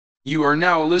You are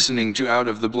now listening to Out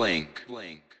of the Blank.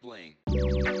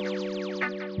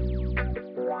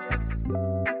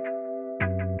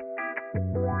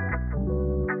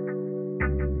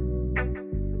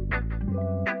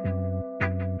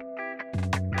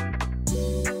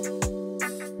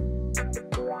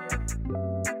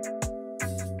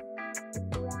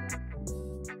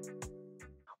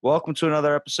 Welcome to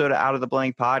another episode of Out of the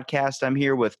Blank podcast. I'm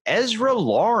here with Ezra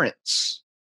Lawrence.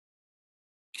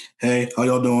 Hey, how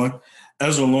y'all doing?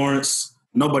 Ezra Lawrence.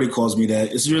 Nobody calls me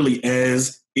that. It's really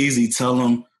Ez. Easy Tell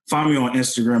 'em. Find me on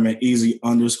Instagram at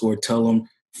easy_tell 'em.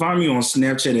 Find me on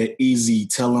Snapchat at easy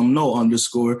tell 'em. No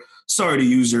underscore. Sorry to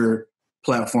use your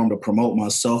platform to promote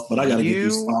myself, but I got to get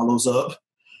these follows up.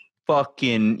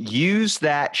 Fucking use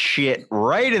that shit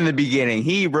right in the beginning.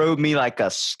 He rode me like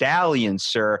a stallion,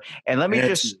 sir. And let me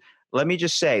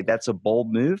just say that's a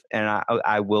bold move, and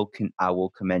I will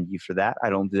commend you for that. I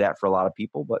don't do that for a lot of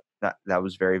people, but that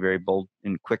was very, very bold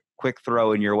and quick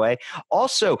throw in your way.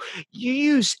 Also, you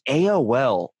use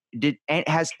AOL.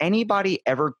 Has anybody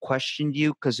ever questioned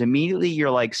you? Because immediately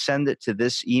you're like, send it to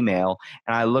this email,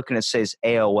 and I look and it says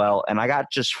AOL, and I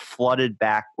got just flooded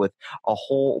back with a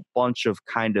whole bunch of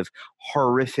kind of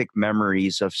horrific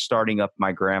memories of starting up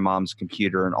my grandmom's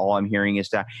computer, and all I'm hearing is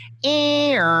that.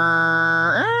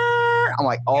 I'm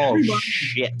like, oh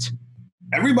shit.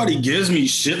 Everybody gives me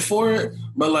shit for it,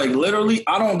 but like literally,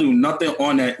 I don't do nothing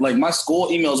on that. Like my school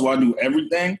emails where I do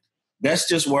everything. That's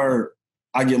just where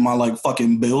I get my like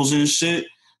fucking bills and shit.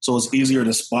 So it's easier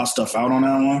to spot stuff out on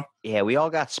that one. Yeah, we all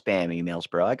got spam emails,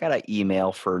 bro. I got an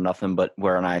email for nothing but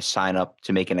when I sign up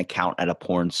to make an account at a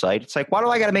porn site. It's like, why do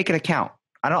I got to make an account?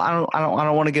 I don't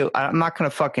want to go. I'm not going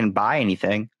to fucking buy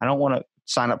anything. I don't want to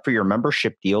sign up for your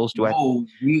membership deals.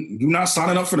 You not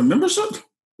signing up for the membership?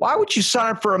 Why would you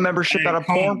sign up for a membership at a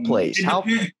porn place?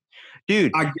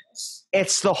 Dude, I guess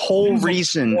it's the whole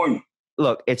reason.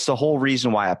 Look, it's the whole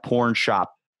reason why a porn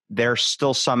shop, there's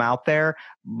still some out there,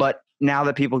 but now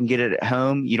that people can get it at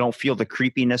home, you don't feel the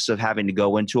creepiness of having to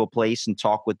go into a place and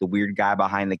talk with the weird guy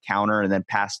behind the counter and then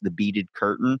pass the beaded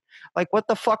curtain. Like, what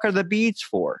the fuck are the beads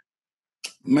for?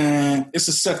 Man, it's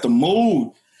to set the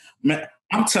mood. Man,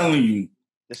 I'm telling you.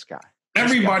 This guy.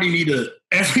 Everybody need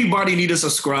to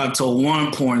subscribe to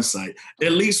one porn site,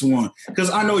 at least one, because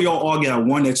I know y'all all got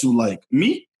one that you like.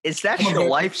 Me? Is that your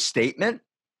life statement?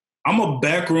 I'm a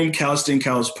backroom couch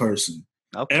person.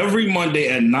 Okay. Every Monday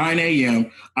at 9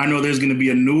 a.m., I know there's going to be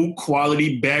a new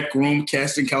quality backroom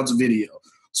casting couch video.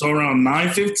 So around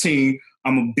 9:15,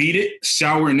 I'm gonna beat it,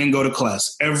 shower, and then go to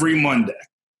class every Monday.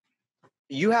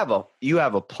 You have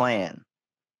a plan.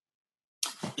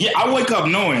 Yeah, I wake up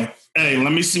knowing, hey,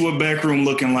 let me see what backroom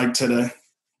looking like today.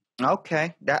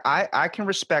 Okay, I can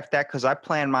respect that because I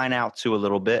plan mine out too a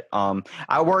little bit.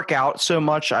 I work out so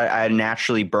much, I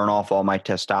naturally burn off all my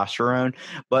testosterone.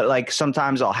 But like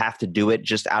sometimes I'll have to do it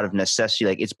just out of necessity.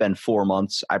 Like it's been 4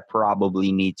 months, I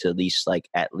probably need to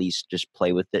at least just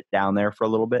play with it down there for a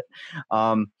little bit.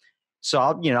 So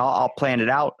I'll plan it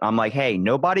out. I'm like, hey,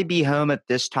 nobody be home at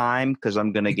this time because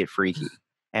I'm gonna get freaky.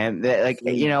 And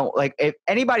if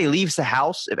anybody leaves the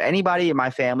house, if anybody in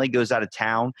my family goes out of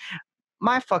town,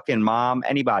 my fucking mom,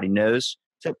 anybody knows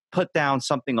to put down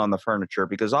something on the furniture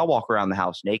because I'll walk around the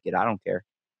house naked. I don't care.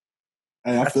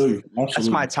 Hey, I feel you. Absolutely. That's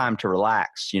my time to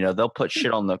relax. They'll put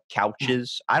shit on the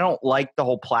couches. I don't like the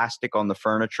whole plastic on the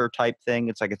furniture type thing.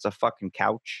 It's like it's a fucking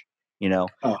couch, Oh,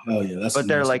 hell yeah. But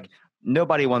they're like,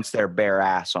 nobody wants their bare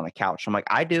ass on a couch. I'm like,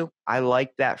 I do. I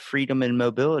like that freedom and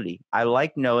mobility. I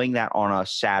like knowing that on a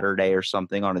Saturday or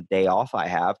something, on a day off I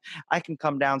have, I can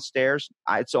come downstairs.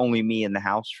 It's only me in the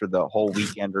house for the whole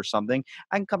weekend or something.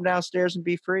 I can come downstairs and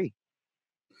be free.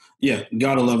 Yeah,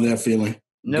 gotta love that feeling.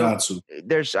 No,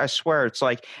 I swear, it's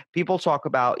like people talk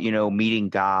about, meeting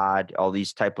God, all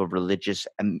these type of religious.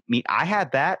 I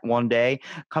had that one day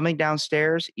coming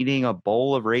downstairs, eating a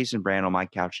bowl of Raisin Bran on my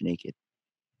couch naked.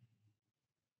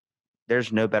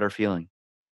 There's no better feeling.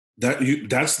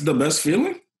 That's the best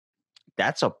feeling?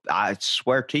 I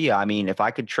swear to you. I mean, if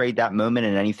I could trade that moment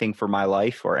and anything for my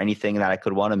life or anything that I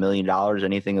could win $1 million,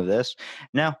 anything of this,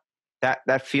 no,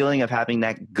 that feeling of having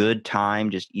that good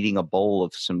time, just eating a bowl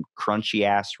of some crunchy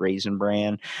ass Raisin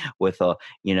Bran with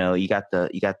you got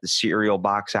the cereal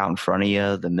box out in front of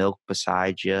you, the milk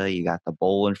beside you, you got the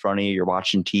bowl in front of you, you're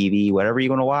watching TV, whatever you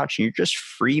want to watch, and you're just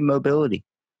free mobility.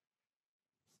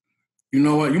 You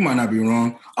know what? You might not be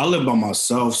wrong. I live by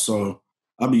myself, so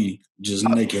I'll be just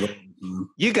naked.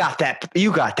 You got that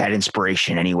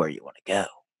inspiration anywhere you want to go.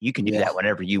 You can do that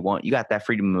whenever you want. You got that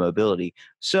freedom of mobility.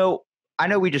 So I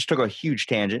know we just took a huge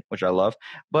tangent, which I love,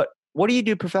 but what do you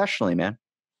do professionally, man?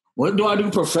 What do I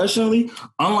do professionally?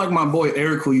 Unlike my boy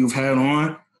Eric, who you've had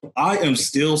on, I am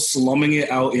still slumming it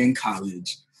out in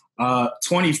college.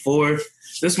 24.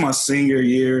 This is my senior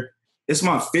year. It's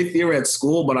my 5th year at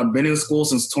school, but I've been in school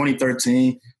since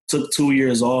 2013. Took 2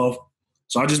 years off.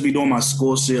 So I'll just be doing my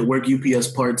school shit, work UPS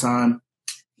part-time,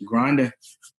 grinding.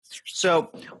 So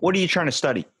what are you trying to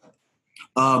study?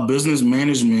 Business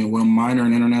management with a minor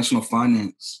in international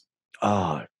finance.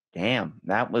 Oh, damn.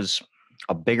 That was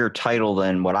a bigger title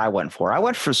than what I went for. I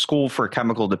went for school for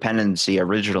chemical dependency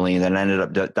originally, and then ended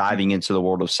up diving into the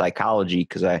world of psychology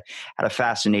because I had a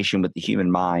fascination with the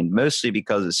human mind, mostly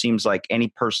because it seems like any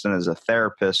person as a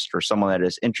therapist or someone that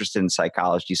is interested in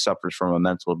psychology suffers from a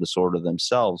mental disorder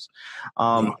themselves.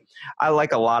 I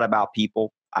like a lot about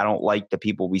people. I don't like the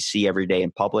people we see every day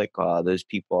in public. Those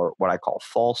people are what I call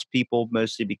false people,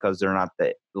 mostly because they're not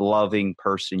the loving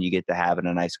person you get to have in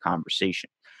a nice conversation.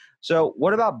 So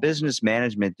what about business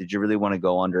management did you really want to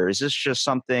go under? Is this just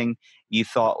something you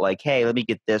thought like, hey, let me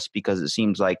get this because it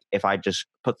seems like if I just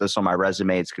put this on my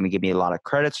resume, it's going to give me a lot of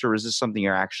credits, or is this something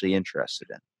you're actually interested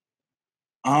in?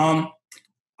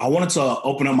 I wanted to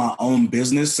open up my own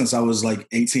business since I was like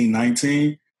 18,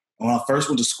 19. When I first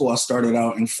went to school, I started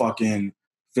out in fucking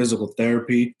physical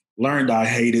therapy, learned I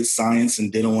hated science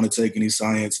and didn't want to take any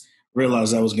science,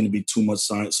 realized that was going to be too much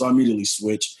science. So I immediately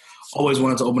switched. Always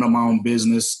wanted to open up my own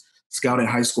business, scouting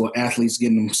high school athletes,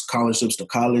 getting them scholarships to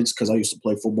college because I used to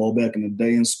play football back in the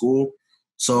day in school.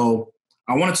 So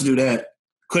I wanted to do that.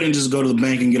 Couldn't just go to the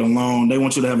bank and get a loan. They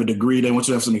want you to have a degree. They want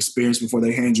you to have some experience before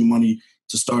they hand you money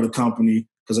to start a company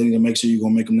because they need to make sure you're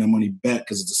going to make them that money back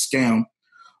because it's a scam.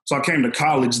 So I came to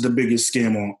college, the biggest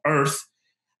scam on earth,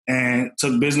 and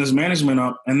took business management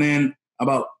up. And then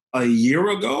about a year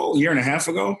and a half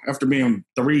ago, after being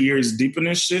 3 years deep in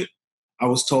this shit, I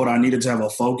was told I needed to have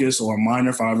a focus or a minor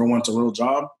if I ever want a real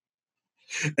job.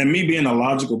 And me being a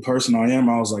logical person I am,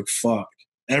 I was like, fuck.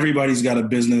 Everybody's got a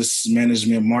business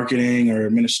management, marketing, or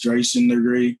administration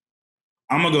degree.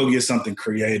 I'm going to go get something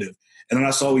creative. And then I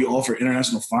saw we offer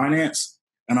international finance.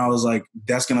 And I was like,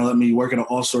 that's going to let me work at an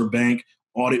offshore bank,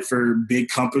 audit for big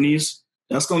companies.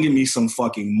 That's going to give me some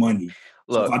fucking money.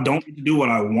 Look, so if I don't get to do what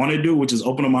I want to do, which is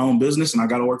open up my own business and I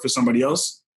got to work for somebody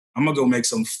else, I'm going to go make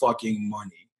some fucking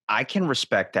money. I can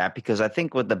respect that because I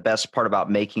think what the best part about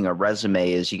making a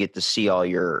resume is you get to see all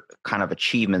your kind of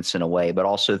achievements in a way, but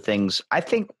also things I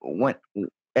think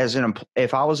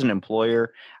if I was an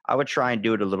employer, I would try and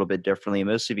do it a little bit differently,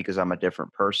 mostly because I'm a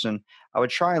different person. I would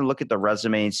try and look at the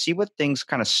resume and see what things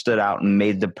kind of stood out and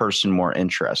made the person more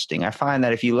interesting. I find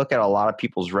that if you look at a lot of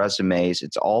people's resumes,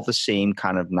 it's all the same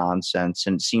kind of nonsense.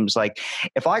 And it seems like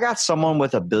if I got someone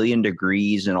with 1 billion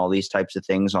degrees and all these types of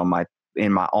things on my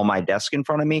desk in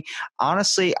front of me,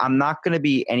 honestly, I'm not going to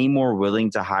be any more willing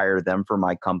to hire them for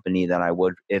my company than I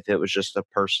would if it was just a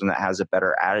person that has a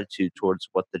better attitude towards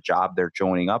what the job they're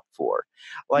joining up for.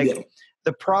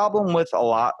 The problem with a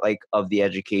lot of the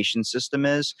education system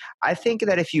is I think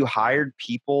that if you hired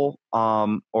people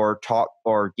or taught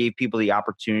or gave people the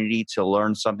opportunity to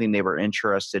learn something they were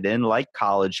interested in, like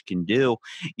college can do,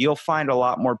 you'll find a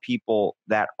lot more people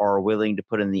that are willing to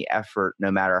put in the effort no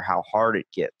matter how hard it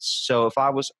gets. So if I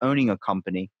was owning a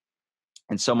company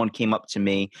and someone came up to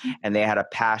me and they had a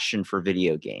passion for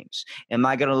video games, am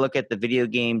I going to look at the video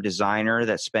game designer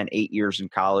that spent 8 years in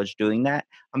college doing that?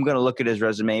 I'm going to look at his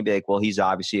resume and be like, well, he's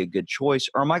obviously a good choice.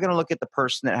 Or am I going to look at the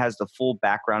person that has the full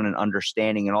background and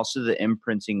understanding and also the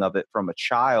imprinting of it from a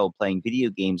child playing video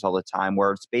games all the time,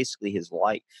 where it's basically his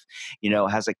life,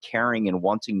 has a caring and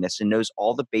wantingness and knows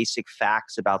all the basic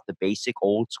facts about the basic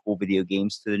old school video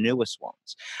games to the newest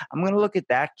ones. I'm going to look at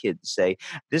that kid and say,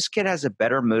 this kid has a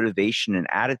better motivation and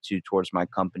attitude towards my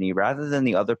company rather than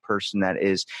the other person that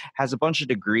has a bunch of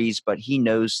degrees, but he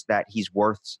knows that he's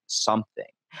worth something.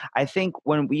 I think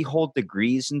when we hold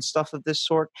degrees and stuff of this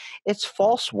sort, it's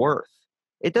false worth.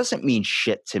 It doesn't mean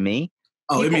shit to me.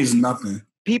 It means nothing.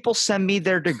 People send me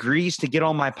their degrees to get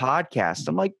on my podcast.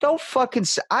 I'm like, don't fucking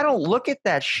I don't look at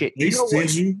that shit. They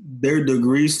send you their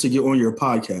degrees to get on your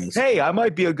podcast. Hey, I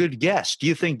might be a good guest. Do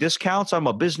you think this counts? I'm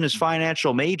a business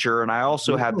financial major, and I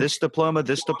also have this diploma,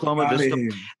 this diploma, this diploma.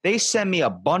 They send me a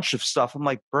bunch of stuff. I'm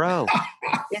like, bro,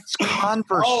 it's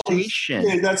conversation.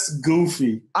 Oh, that's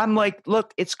goofy. I'm like,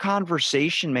 look, it's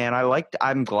conversation, man.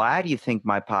 I'm glad you think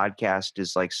my podcast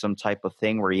is like some type of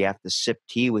thing where you have to sip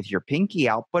tea with your pinky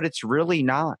out, but it's really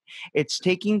not. It's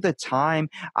taking the time.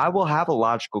 I will have a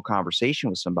logical conversation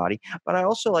with somebody, but I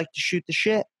also like to shoot the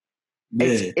shit.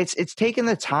 Yeah. It's taking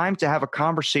the time to have a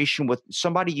conversation with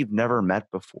somebody you've never met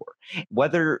before.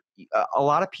 Whether a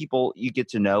lot of people you get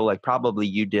to know, like probably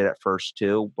you did at first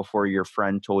too, before your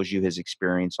friend told you his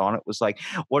experience on it, was like,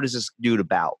 what is this dude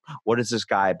about? What is this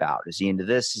guy about? Is he into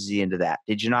this? Is he into that?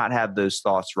 Did you not have those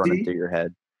thoughts running through your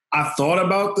head? I thought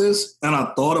about this and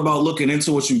I thought about looking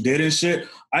into what you did and shit.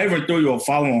 I even threw you a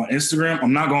follow on Instagram.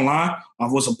 I'm not going to lie. I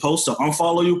was supposed to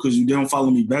unfollow you because you didn't follow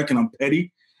me back and I'm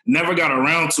petty. Never got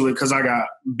around to it because I got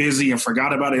busy and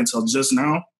forgot about it until just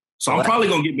now. So I'm probably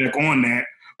going to get back on that.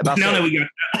 But now that we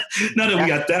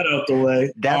got that out the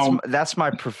way, that's my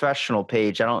professional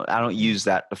page. I don't use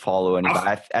that to follow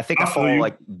anybody. I think I follow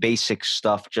like basic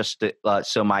stuff just to,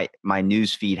 so my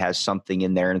news feed has something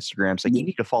in there. Instagram's like, you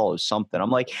need to follow something. I'm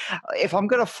like, if I'm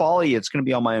gonna follow you, it's gonna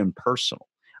be on my own personal.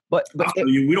 But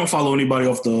we don't follow anybody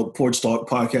off the Porch Talk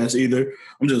podcast either.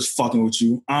 I'm just fucking with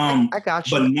you. I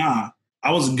got you. But nah,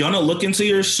 I was gonna look into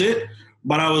your shit,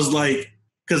 but I was like,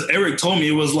 because Eric told me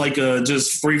it was like a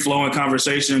just free-flowing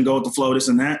conversation, go with the flow, this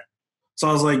and that. So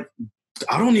I was like,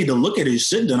 I don't need to look at his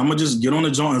shit then. I'm going to just get on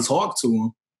the joint and talk to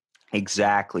him.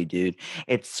 Exactly, dude.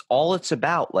 It's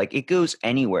about. Like, it goes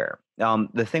anywhere.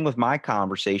 The thing with my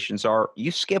conversations are,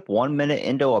 you skip 1 minute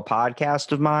into a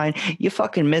podcast of mine, you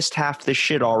fucking missed half the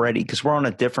shit already because we're on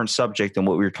a different subject than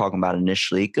what we were talking about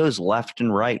initially. It goes left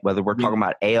and right, whether we're talking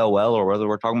about AOL or whether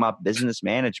we're talking about business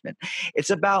management.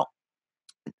 It's about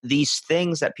these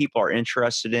things that people are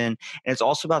interested in, and it's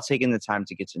also about taking the time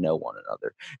to get to know one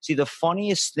another. See, the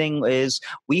funniest thing is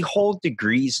we hold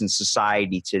degrees in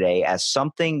society today as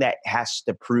something that has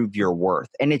to prove your worth,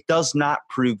 and it does not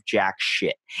prove jack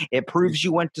shit. It proves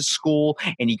you went to school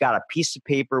and you got a piece of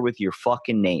paper with your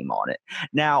fucking name on it.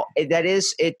 Now,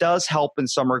 it does help in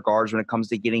some regards when it comes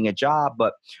to getting a job,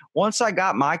 but once I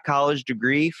got my college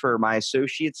degree for my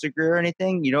associate's degree or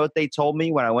anything, you know what they told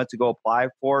me when I went to go apply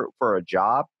for a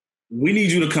job? We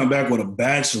need you to come back with a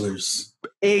bachelor's.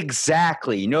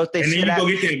 Exactly. You know what they said? And then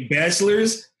you go get that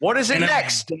bachelor's. What is it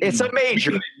next? It's a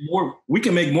major. We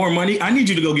can make more money. I need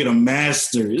you to go get a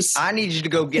master's. I need you to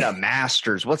go get a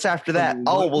master's. What's after that?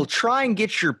 Oh, we'll try and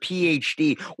get your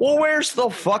PhD. Well, where's the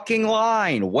fucking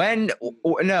line?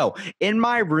 No, in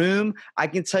my room, I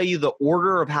can tell you the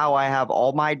order of how I have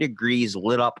all my degrees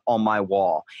lit up on my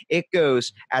wall. It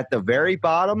goes at the very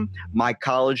bottom, my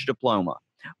college diploma.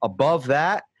 Above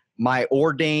that, my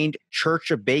ordained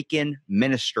Church of Bacon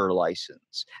minister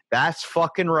license. That's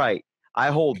fucking right.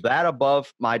 I hold that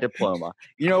above my diploma.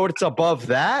 You know what's above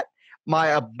that?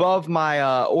 Above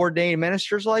my ordained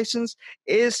minister's license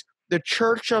is the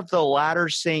Church of the Latter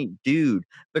Saint Dude,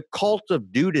 the cult of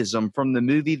dudism from the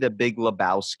movie The Big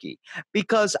Lebowski.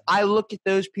 Because I look at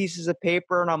those pieces of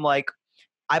paper and I'm like,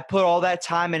 I put all that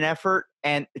time and effort,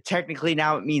 and technically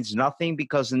now it means nothing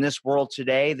because in this world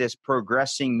today, this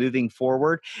progressing, moving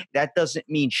forward, that doesn't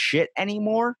mean shit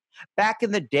anymore. Back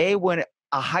in the day when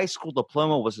a high school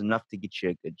diploma was enough to get you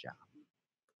a good job.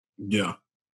 Yeah.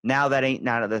 Now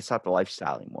that's not the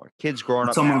lifestyle anymore. Kids growing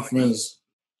up. I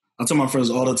tell my friends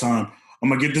all the time, I'm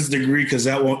going to get this degree because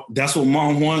that's what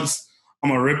mom wants.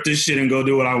 I'm going to rip this shit and go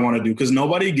do what I want to do because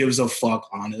nobody gives a fuck,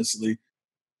 honestly.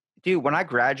 Dude, when I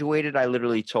graduated, I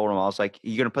literally told them, I was like,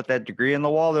 you going to put that degree in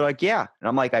the wall? They're like, yeah. And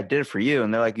I'm like, I did it for you.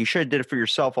 And they're like, you should have did it for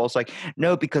yourself. I was like,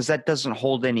 no, because that doesn't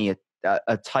hold any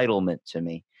entitlement to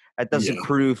me. That doesn't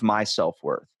prove my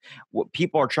self-worth. What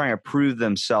people are trying to prove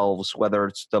themselves, whether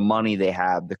it's the money they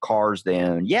have, the cars they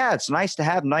own. Yeah, it's nice to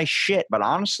have nice shit. But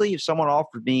honestly, if someone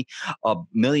offered me $1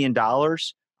 million,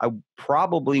 I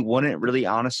probably wouldn't really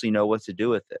honestly know what to do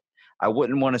with it. I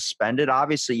wouldn't want to spend it.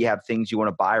 Obviously, you have things you want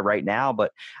to buy right now,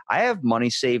 but I have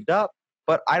money saved up,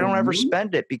 but I don't ever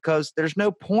spend it because there's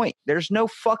no point. There's no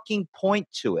fucking point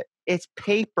to it. It's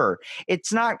paper.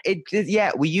 It's not,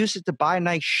 we use it to buy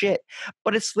nice shit,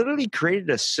 but it's literally created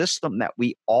a system that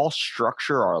we all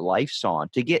structure our lives on.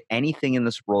 To get anything in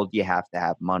this world, you have to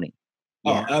have money.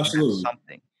 Absolutely.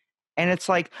 Something. And it's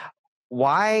like,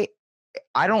 why?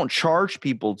 I don't charge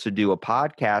people to do a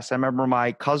podcast. I remember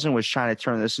my cousin was trying to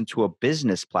turn this into a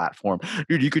business platform.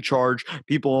 Dude, you could charge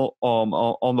people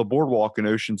on the boardwalk in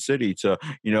Ocean City to,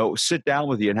 sit down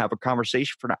with you and have a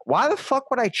conversation for now. Why the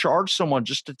fuck would I charge someone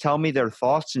just to tell me their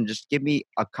thoughts and just give me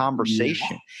a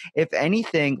conversation? Yeah. If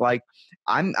anything, like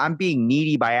I'm being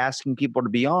needy by asking people to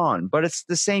be on, but it's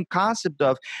the same concept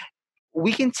of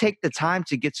we can take the time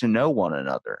to get to know one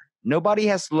another. Nobody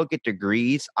has to look at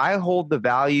degrees. I hold the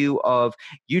value of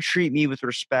you treat me with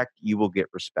respect, you will get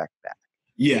respect back.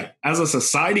 Yeah. As a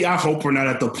society, I hope we're not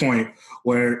at the point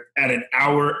where at an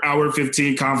hour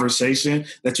 15 conversation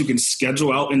that you can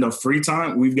schedule out in the free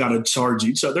time, we've got to charge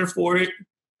each other for it.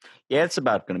 Yeah, it's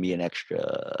about going to be an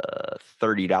extra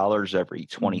 $30 every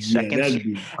 20 Yeah, seconds. that'd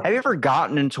be Have you ever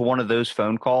gotten into one of those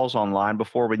phone calls online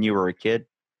before when you were a kid?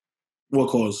 what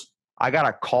cause? I got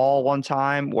a call one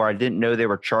time where I didn't know they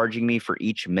were charging me for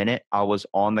each minute I was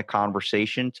on the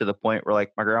conversation, to the point where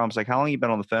like my grandma was like, "How long you been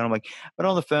on the phone?" I'm like, "I've been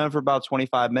on the phone for about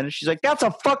 25 minutes." She's like, that's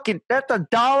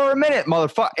 $1 a minute,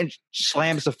 motherfucker. And she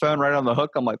slams the phone right on the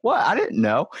hook. I'm like, what? I didn't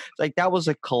know. It's like, that was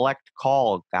a collect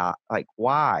call. God, like,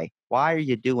 why? Why are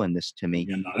you doing this to me?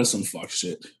 Yeah, no, that's some fuck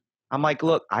shit. I'm like,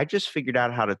 look, I just figured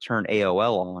out how to turn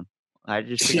AOL on. I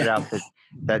just figured out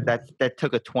that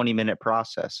took a 20-minute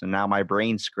process, and now my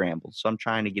brain's scrambled. So I'm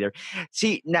trying to get it.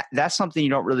 See, that's something you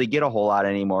don't really get a whole lot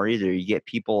anymore either. You get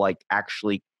people like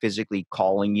actually physically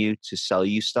calling you to sell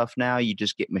you stuff now. You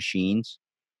just get machines.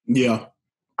 Yeah.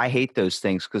 I hate those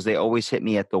things because they always hit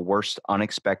me at the worst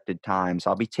unexpected times.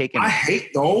 I'll be taking. I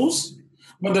hate those,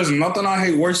 but there's nothing I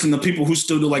hate worse than the people who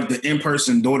still do like the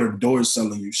in-person door-to-door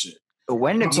selling you shit.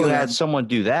 When have you had someone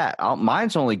do that?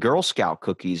 Mine's only Girl Scout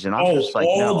cookies, and I'm just like,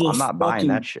 no, I'm not buying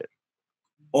that shit.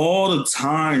 All the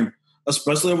time,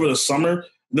 especially over the summer,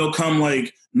 they'll come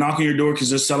like knock on your door because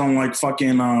they're selling like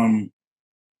fucking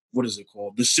what is it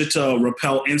called? The shit to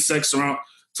repel insects around,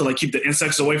 to like keep the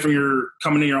insects away from your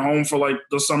coming in your home for like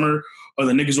the summer, or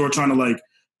the niggas who are trying to like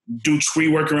do tree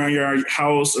work around your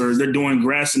house, or they're doing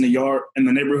grass in the yard in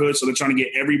the neighborhood, so they're trying to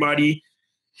get everybody.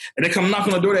 And they come knock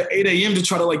on the door at 8 a.m. to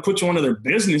try to like put you onto their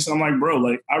business. And I'm like, bro,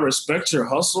 like I respect your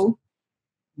hustle,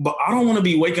 but I don't want to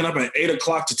be waking up at 8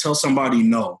 o'clock to tell somebody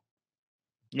no.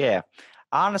 Yeah.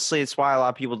 Honestly, it's why a lot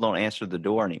of people don't answer the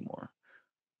door anymore.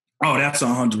 Oh, that's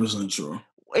 100% true.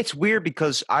 It's weird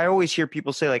because I always hear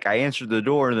people say, like, I answered the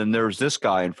door and then there's this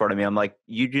guy in front of me. I'm like,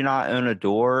 you do not own a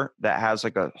door that has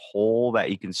like a hole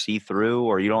that you can see through,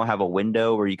 or you don't have a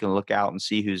window where you can look out and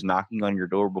see who's knocking on your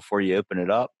door before you open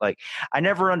it up. Like, I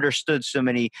never understood so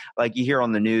many, like you hear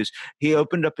on the news, he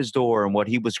opened up his door and what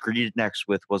he was greeted next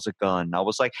with was a gun. I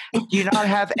was like, do you not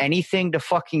have anything to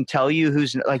fucking tell you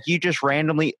who's like, you just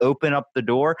randomly open up the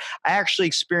door? I actually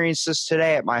experienced this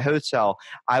today at my hotel.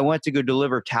 I went to go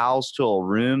deliver towels to a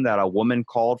room that a woman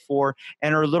called for,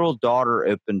 and her little daughter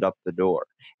opened up the door.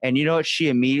 And you know what? She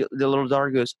immediately, the little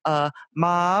daughter goes,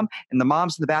 Mom, and the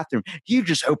mom's in the bathroom. Do you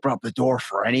just open up the door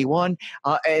for anyone?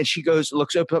 And she goes,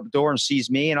 open up the door and sees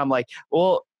me. And I'm like,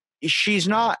 well, she's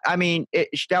not. I mean,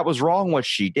 that was wrong what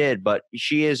she did, but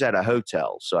she is at a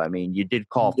hotel. So, I mean, you did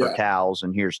call for towels,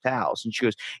 and here's towels. And she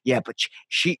goes, yeah, but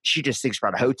she just thinks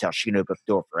about a hotel. She can open up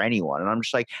the door for anyone. And I'm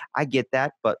just like, I get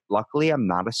that, but luckily I'm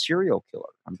not a serial killer.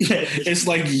 It's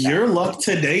like your luck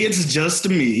today. It's just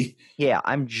me. Yeah,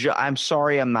 I'm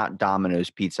sorry I'm not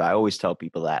Domino's Pizza. I always tell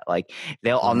people that. Like,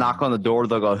 I'll knock on the door,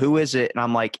 they'll go, who is it? And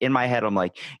I'm like, in my head, I'm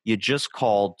like, you just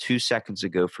called 2 seconds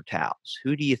ago for towels.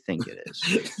 Who do you think it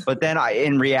is? But then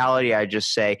in reality, I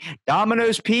just say,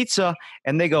 Domino's Pizza.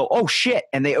 And they go, oh shit.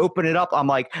 And they open it up. I'm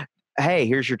like, hey,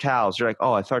 here's your towels. They're like,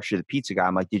 oh, I thought you were the pizza guy.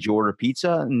 I'm like, did you order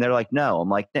pizza? And they're like, no. I'm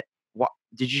like, what?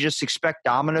 Did you just expect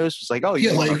Domino's? It's like, oh,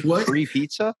 you want like free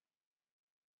pizza?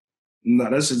 No,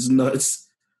 that's just nuts.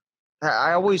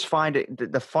 I always find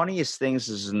it the funniest things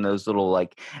is in those little,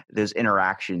 like, those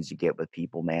interactions you get with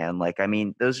people, man. Like, I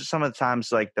mean, those are some of the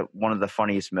times, like, one of the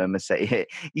funniest moments that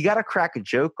you got to crack a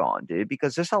joke on, dude,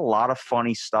 because there's a lot of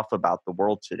funny stuff about the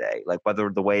world today, like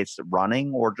whether the way it's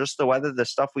running or just whether the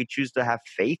stuff we choose to have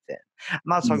faith in. I'm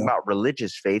not talking about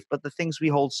religious faith, but the things we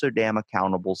hold so damn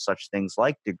accountable, such things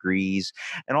like degrees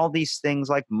and all these things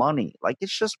like money. Like,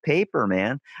 it's just paper,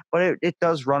 man, but it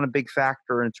does run a big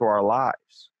factor into our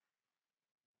lives.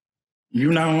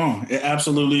 You're not wrong. It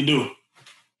absolutely do.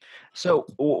 So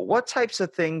what types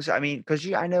of things, I mean,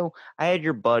 because I know I had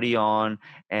your buddy on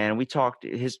and we talked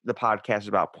the podcast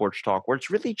about Porch Talk, where it's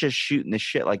really just shooting the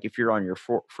shit. Like, if you're on your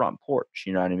front porch,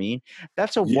 you know what I mean?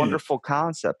 That's a wonderful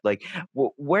concept. Like,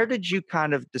 where did you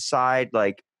kind of decide,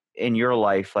 like, in your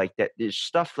life, like, that there's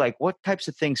stuff, like, what types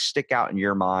of things stick out in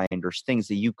your mind, or things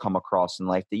that you come across in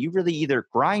life that you really either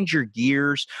grind your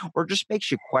gears or just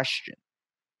makes you question?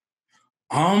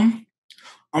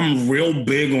 I'm real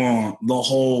big on the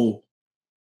whole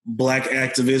Black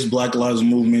activist, Black Lives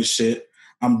Movement shit.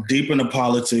 I'm deep into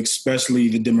politics, especially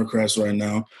the Democrats right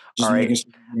now. Just making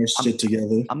some shit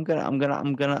together. I'm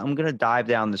gonna dive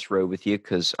down this road with you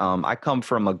because I come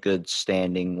from a good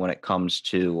standing when it comes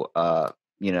to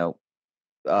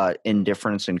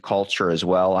indifference and culture as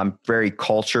well. I'm very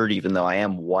cultured, even though I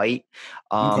am white.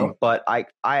 But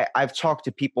I've talked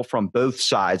to people from both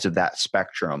sides of that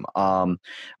spectrum.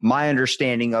 My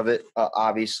understanding of it,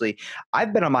 obviously,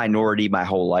 I've been a minority my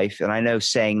whole life. And I know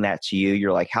saying that to you,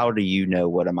 you're like, how do you know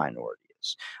what a minority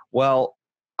is? Well,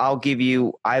 I'll give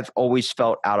you, I've always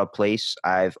felt out of place.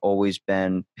 I've always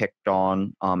been picked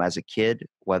on as a kid,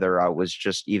 whether I was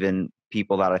just even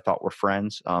people that I thought were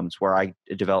friends. It's where I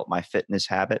developed my fitness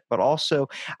habit, but also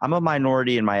I'm a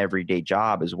minority in my everyday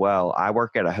job as well. I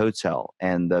work at a hotel,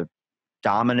 and the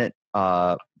dominant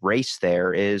race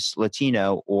there is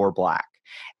Latino or Black.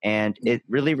 And it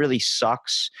really, really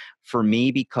sucks for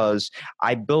me because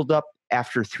I build up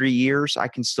after 3 years, I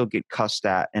can still get cussed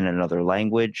at in another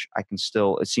language. I can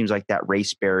still, it seems like that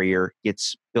race barrier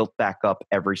gets built back up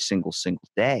every single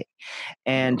day.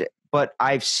 And but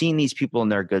I've seen these people in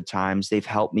their good times. They've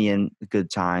helped me in good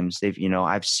times.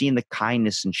 I've seen the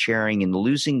kindness and sharing and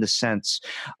losing the sense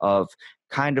of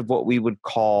kind of what we would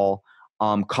call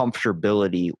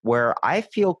comfortability, where I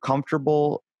feel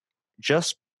comfortable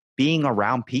just being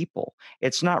around people.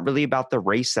 It's not really about the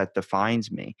race that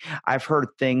defines me. I've heard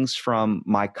things from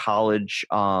my college,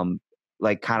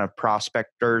 like kind of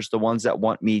prospectors, the ones that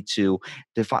want me to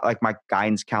define, like my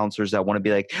guidance counselors that want to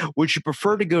be like, would you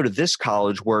prefer to go to this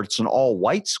college where it's an all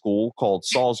white school called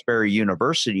Salisbury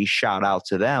University? Shout out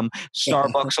to them.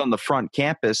 Starbucks on the front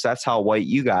campus. That's how white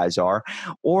you guys are.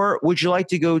 Or would you like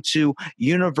to go to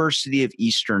University of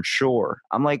Eastern Shore?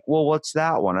 I'm like, well, what's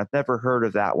that one? I've never heard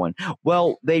of that one.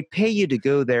 Well, they pay you to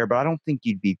go there, but I don't think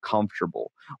you'd be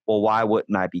comfortable. Well, why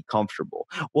wouldn't I be comfortable?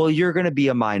 Well, you're going to be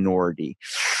a minority.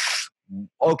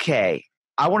 Okay,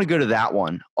 I want to go to that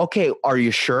one. Okay, are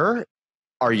you sure?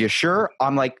 Are you sure?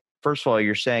 I'm like, first of all,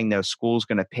 you're saying no school's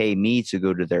going to pay me to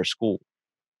go to their school.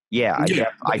 Yeah,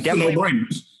 I definitely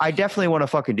want to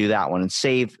fucking do that one and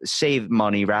save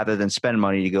money rather than spend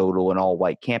money to go to an all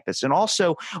white campus. And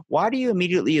also, why do you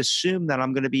immediately assume that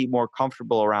I'm going to be more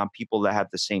comfortable around people that have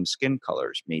the same skin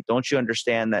color as me? Don't you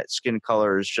understand that skin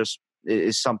color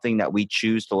is something that we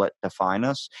choose to let define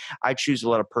us? I choose to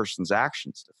let a person's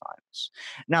actions define us.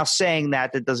 Now, saying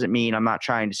that doesn't mean I'm not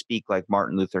trying to speak like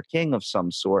Martin Luther King of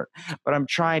some sort, but I'm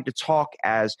trying to talk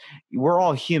as we're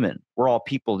all human. We're all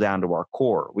people down to our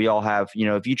core. We all have,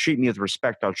 if you treat me with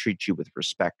respect, I'll treat you with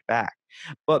respect back.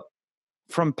 But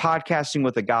from podcasting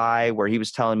with a guy where he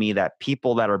was telling me that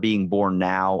people that are being born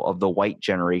now of the white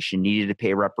generation needed to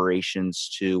pay reparations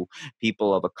to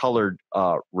people of a colored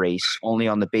race only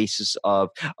on the basis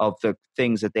of the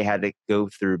things that they had to go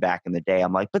through back in the day.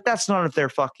 I'm like, but that's none of their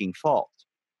fucking fault.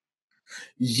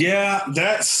 Yeah,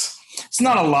 it's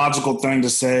not a logical thing to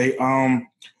say.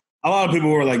 A lot of people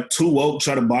who are like too woke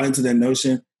try to buy into that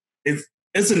notion.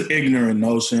 It's an ignorant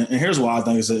notion. And here's why I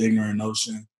think it's an ignorant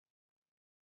notion.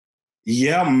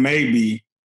 Yeah, maybe,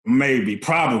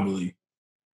 probably,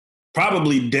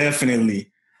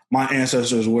 definitely, my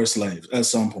ancestors were slaves at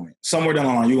some point. Somewhere down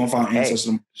the line, you're gonna find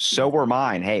ancestors. So were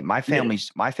mine. Hey, my family's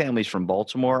from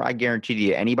Baltimore. I guarantee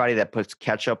you, anybody that puts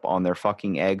ketchup on their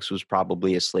fucking eggs was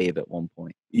probably a slave at one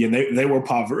point. Yeah, they were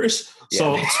impoverished.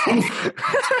 Yeah.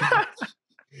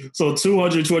 So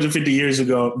 200, 250 years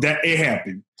ago, that it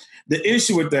happened. The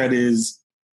issue with that is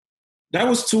that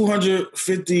was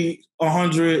 250,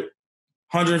 100.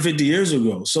 150 years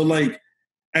ago. So like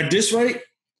at this rate,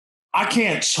 I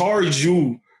can't charge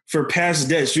you for past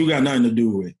debts you got nothing to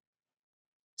do with.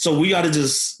 So we got to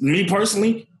me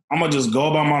personally, I'm going to just go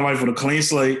about my life with a clean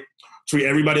slate, treat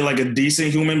everybody like a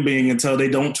decent human being until they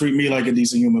don't treat me like a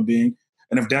decent human being.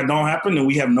 And if that don't happen, then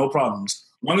we have no problems.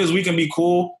 As long as we can be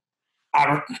cool,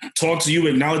 I talk to you,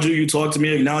 acknowledge you, you talk to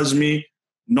me, acknowledge me,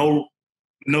 no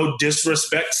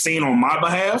disrespect seen on my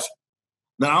behalf,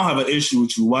 then I don't have an issue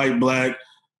with you, white, black,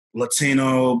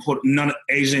 Latino, none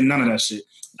Asian, none of that shit.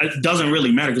 It doesn't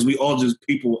really matter because we all just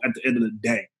people at the end of the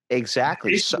day.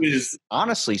 Exactly.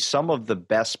 Honestly, some of the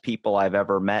best people I've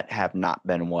ever met have not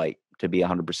been white. To be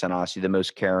 100% honest, the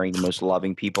most caring, the most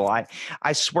loving people.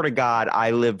 I swear to God,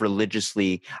 I live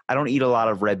religiously. I don't eat a lot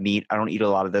of red meat. I don't eat a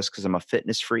lot of this because I'm a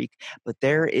fitness freak. But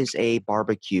there is a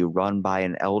barbecue run by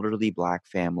an elderly black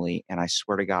family, and I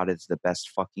swear to God, it's the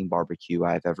best fucking barbecue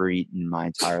I've ever eaten in my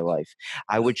entire life.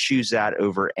 I would choose that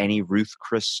over any Ruth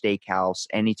Chris Steakhouse,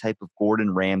 any type of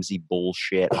Gordon Ramsay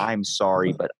bullshit. I'm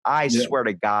sorry, but I swear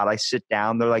to God, I sit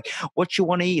down. They're like, "What you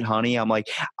want to eat, honey?" I'm like,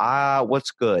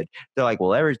 what's good?" They're like,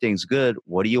 "Well, everything's good.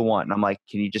 What do you want?" And I'm like,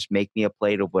 "Can you just make me a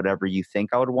plate of whatever you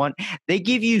think I would want?" They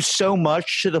give you so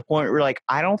much to the point where you're like,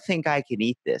 "I don't think I can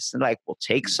eat this." And like, "Well,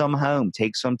 take some home,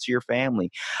 take some to your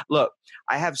family." Look,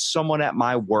 I have someone at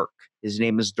my work. His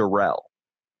name is Darrell.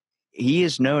 He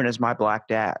is known as my black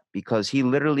dad because he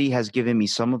literally has given me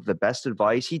some of the best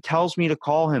advice. He tells me to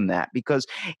call him that because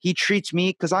he treats me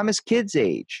because I'm his kid's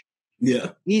age.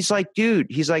 Yeah. He's like, dude,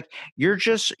 you're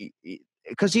just,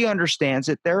 because he understands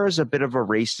that there is a bit of a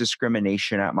race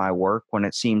discrimination at my work when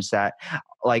it seems that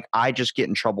like I just get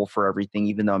in trouble for everything,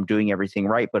 even though I'm doing everything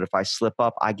right. But if I slip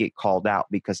up, I get called out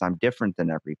because I'm different than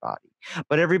everybody.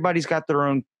 But everybody's got their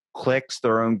own cliques,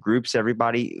 their own groups.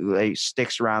 Everybody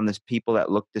sticks around this people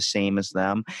that look the same as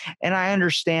them. And I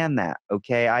understand that.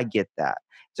 Okay. I get that.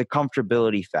 It's a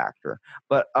comfortability factor.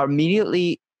 But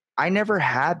immediately, I never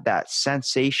had that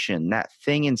sensation, that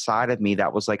thing inside of me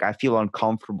that was like, I feel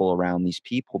uncomfortable around these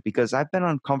people because I've been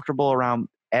uncomfortable around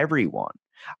everyone.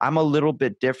 I'm a little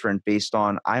bit different based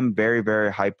on I'm very,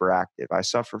 very hyperactive. I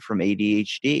suffer from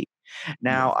ADHD.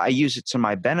 Now, I use it to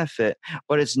my benefit,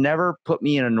 but it's never put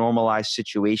me in a normalized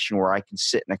situation where I can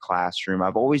sit in a classroom.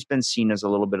 I've always been seen as a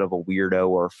little bit of a weirdo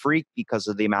or a freak because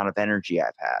of the amount of energy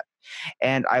I've had.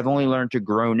 And I've only learned to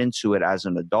grow into it as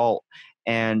an adult.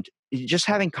 And just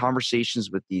having conversations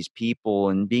with these people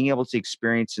and being able to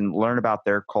experience and learn about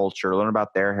their culture, learn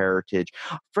about their heritage.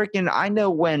 Freaking, I know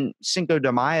when Cinco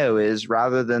de Mayo is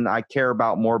rather than I care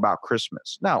about more about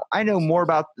Christmas. No, I know more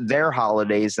about their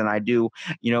holidays than I do,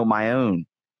 my own.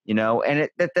 And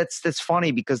that's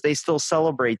funny because they still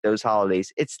celebrate those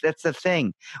holidays. That's the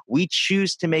thing. We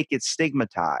choose to make it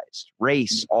stigmatized,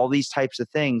 race, all these types of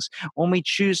things. When we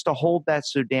choose to hold that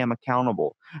so damn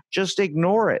accountable, just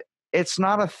ignore it. It's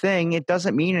not a thing. It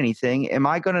doesn't mean anything. Am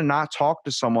I going to not talk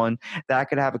to someone that I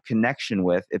could have a connection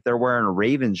with if they're wearing a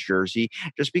Ravens jersey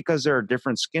just because they're a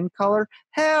different skin color?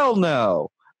 Hell no.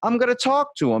 I'm going to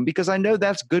talk to them because I know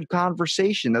that's good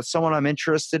conversation. That's someone I'm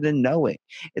interested in knowing.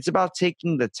 It's about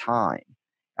taking the time.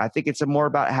 I think it's more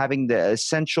about having the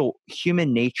essential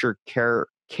human nature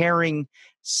caring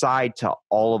side to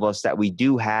all of us that we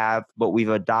do have, but we've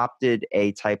adopted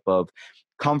a type of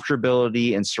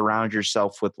comfortability and surround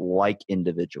yourself with like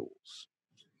individuals.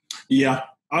 Yeah,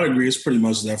 I'd agree. It's pretty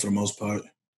much that for the most part.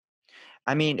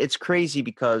 I mean, it's crazy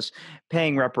because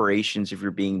paying reparations if you're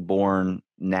being born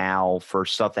now for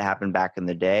stuff that happened back in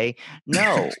the day.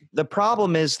 No, the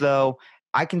problem is, though,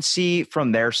 I can see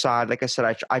from their side. Like I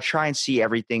said, I try and see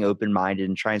everything open-minded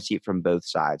and try and see it from both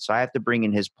sides. So I have to bring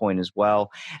in his point as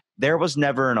well. There was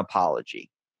never an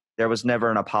apology. There was never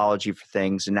an apology for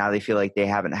things, and now they feel like they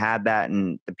haven't had that,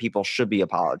 and the people should be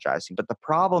apologizing. But the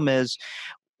problem is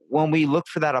when we look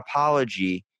for that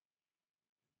apology,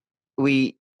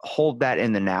 we hold that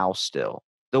in the now still.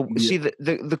 See,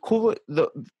 the cool,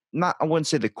 not, I wouldn't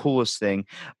say the coolest thing,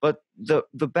 but the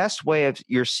best way of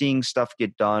you're seeing stuff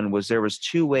get done was there was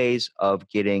two ways of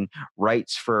getting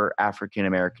rights for African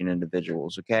American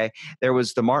individuals. Okay. There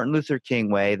was the Martin Luther King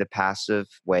way, the passive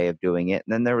way of doing it.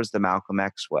 And then there was the Malcolm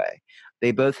X way.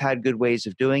 They both had good ways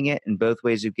of doing it and both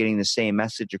ways of getting the same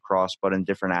message across, but in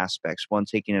different aspects, one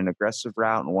taking an aggressive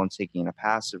route and one taking a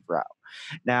passive route.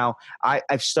 Now,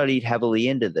 I've studied heavily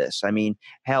into this. I mean,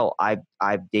 hell,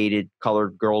 I've dated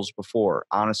colored girls before.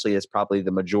 Honestly, that's probably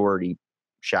the majority.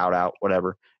 Shout out,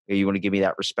 whatever. You want to give me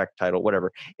that respect title,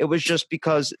 whatever. It was just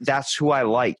because that's who I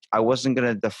liked. I wasn't going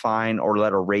to define or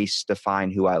let a race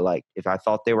define who I liked. If I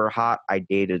thought they were hot, I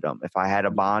dated them. If I had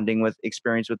a bonding with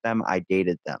experience with them, I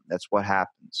dated them. That's what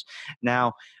happens.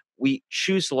 Now, we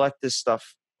choose to let this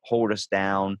stuff hold us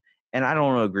down, and I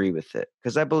don't agree with it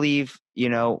because I believe,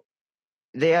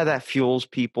 that fuels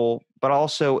people, but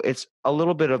also it's a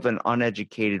little bit of an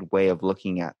uneducated way of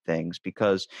looking at things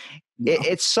because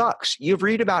it sucks. You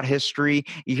read about history,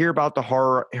 you hear about the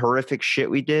horrific shit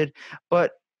we did,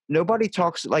 but nobody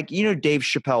talks like, Dave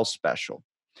Chappelle's special,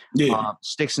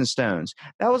 Sticks and Stones.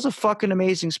 That was a fucking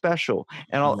amazing special.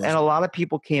 And a lot of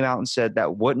people came out and said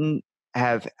that wouldn't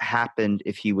have happened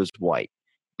if he was white.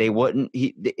 They wouldn't.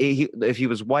 If he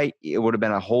was white, it would have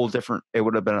been a whole different. He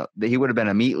would have been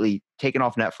immediately taken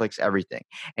off Netflix, everything,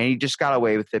 and he just got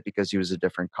away with it because he was a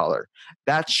different color.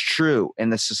 That's true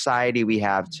in the society we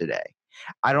have today.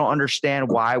 I don't understand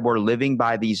why we're living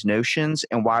by these notions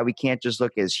and why we can't just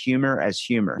look as humor,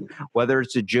 whether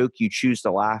it's a joke you choose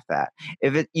to laugh at.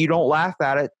 If you don't laugh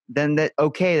at it, then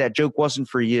that joke wasn't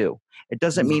for you. It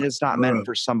doesn't mean it's not meant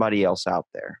for somebody else out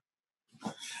there.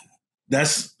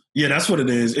 That's what it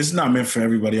is. It's not meant for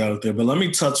everybody out there. But let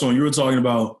me touch on, you were talking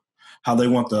about how they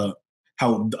want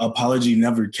how the apology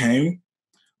never came.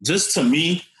 Just to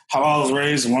me, how I was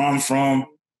raised, where I'm from,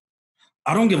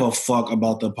 I don't give a fuck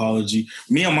about the apology.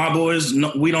 Me and my boys,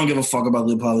 no, we don't give a fuck about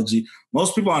the apology.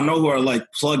 Most people I know who are like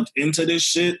plugged into this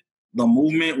shit, the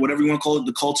movement, whatever you want to call it,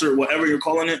 the culture, whatever you're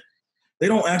calling it, they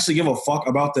don't actually give a fuck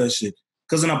about that shit.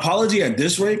 Because an apology at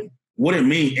this rate wouldn't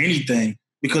mean anything.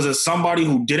 Because it's somebody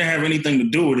who didn't have anything to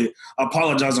do with it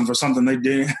apologizing for something they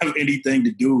didn't have anything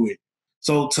to do with.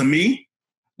 So to me,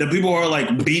 the people who are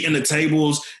like beating the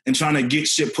tables and trying to get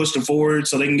shit pushed forward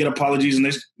so they can get apologies and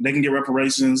they can get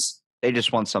reparations. They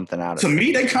just want something out of it. To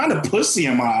me, they kind of pussy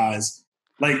in my eyes.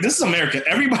 Like, this is America.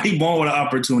 Everybody born with an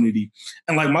opportunity.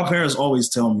 And like my parents always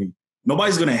tell me,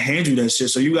 nobody's going to hand you that shit,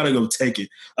 so you got to go take it.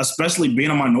 Especially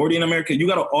being a minority in America, you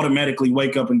got to automatically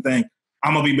wake up and think,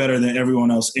 I'm going to be better than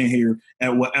everyone else in here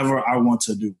at whatever I want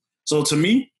to do. So to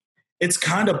me, it's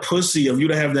kind of pussy of you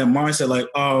to have that mindset like,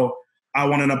 oh, I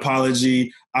want an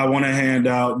apology. I want a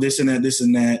handout, this and that, this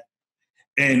and that.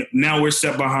 And now we're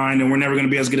set behind and we're never going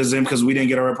to be as good as them because we didn't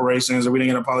get our reparations or we didn't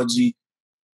get an apology.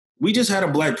 We just had a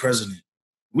black president.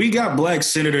 We got black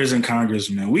senators and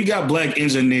congressmen. We got black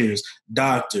engineers,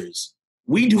 doctors.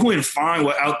 We doing fine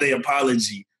without the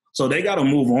apology. So they got to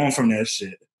move on from that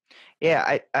shit.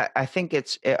 Yeah, I think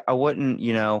I wouldn't,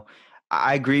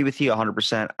 I agree with you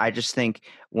 100%. I just think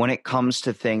when it comes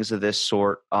to things of this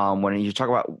sort, when you talk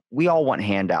about, we all want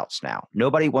handouts now.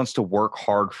 Nobody wants to work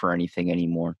hard for anything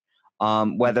anymore.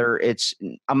 Whether it's,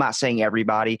 I'm not saying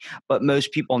everybody, but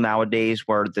most people nowadays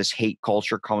where this hate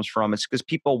culture comes from, it's because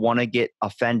people want to get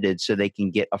offended so they can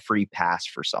get a free pass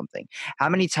for something. How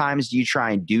many times do you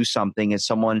try and do something and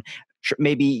someone,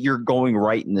 maybe you're going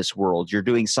right in this world, you're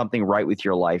doing something right with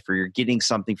your life, or you're getting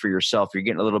something for yourself, you're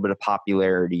getting a little bit of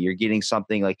popularity, you're getting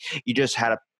something like you just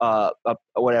had a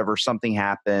whatever, something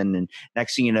happened, and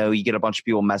next thing you know, you get a bunch of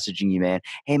people messaging you, man,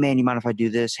 hey man, you mind if I do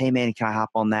this? Hey man, can I hop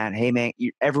on that? Hey man,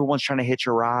 everyone's trying to hitch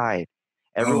a ride.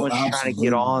 Everyone's trying to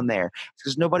get on there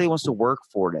because nobody wants to work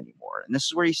for it anymore. And this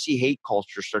is where you see hate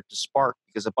culture start to spark,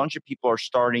 because a bunch of people are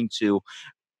starting to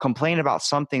complain about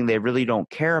something they really don't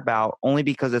care about, only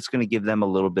because it's going to give them a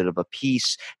little bit of a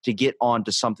piece to get on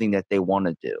to something that they want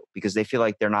to do, because they feel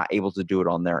like they're not able to do it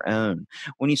on their own.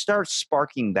 When you start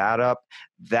sparking that up,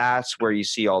 that's where you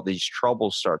see all these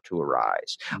troubles start to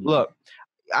arise. Mm-hmm. Look,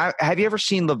 have you ever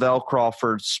seen Lavelle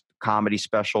Crawford's comedy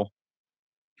special?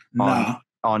 Nah.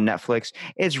 On Netflix?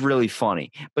 It's really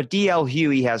funny. But D.L.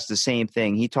 Huey has the same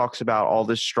thing. He talks about all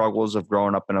the struggles of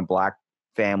growing up in a black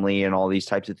family and all these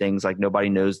types of things, like nobody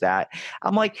knows that.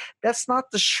 I'm like, that's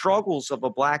not the struggles of a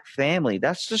black family.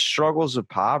 That's the struggles of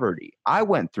poverty. I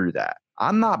went through that.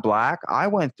 I'm not black. I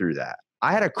went through that.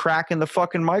 I had a crack in the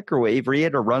fucking microwave where he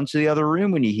had to run to the other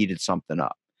room when he heated something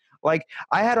up. Like,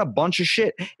 I had a bunch of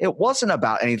shit. It wasn't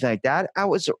about anything like that.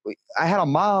 I had a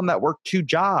mom that worked 2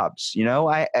 jobs.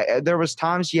 There was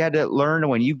times you had to learn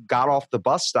when you got off the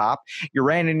bus stop, you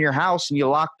ran in your house and you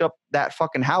locked up that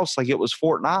fucking house like it was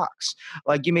Fort Knox.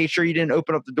 Like, you made sure you didn't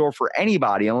open up the door for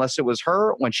anybody unless it was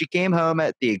her when she came home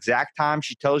at the exact time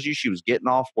she tells you she was getting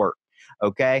off work.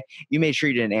 Okay. You made sure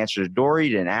you didn't answer the door. You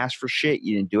didn't ask for shit.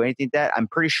 You didn't do anything like that. I'm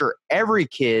pretty sure every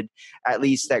kid, at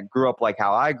least that grew up like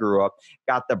how I grew up,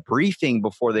 got the briefing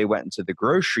before they went into the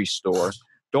grocery store.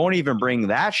 Don't even bring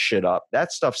that shit up.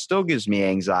 That stuff still gives me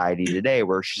anxiety today,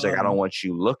 where she's like, I don't want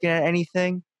you looking at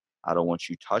anything. I don't want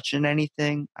you touching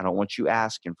anything. I don't want you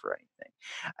asking for anything.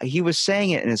 He was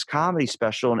saying it in his comedy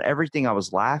special, and everything I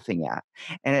was laughing at.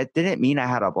 And it didn't mean I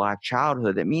had a black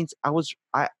childhood. It means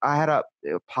I had a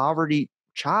poverty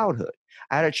childhood.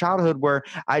 I had a childhood where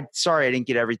I didn't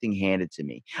get everything handed to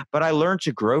me, but I learned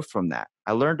to grow from that.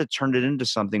 I learned to turn it into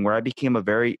something where I became a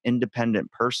very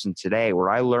independent person today, where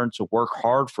I learned to work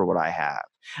hard for what I have.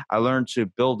 I learned to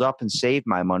build up and save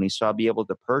my money so I'll be able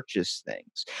to purchase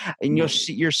things. And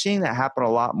you're seeing that happen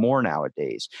a lot more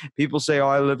nowadays. People say, oh,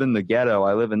 I live in the ghetto.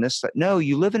 I live in this. No,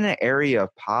 you live in an area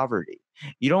of poverty.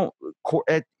 You don't.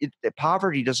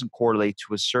 Poverty doesn't correlate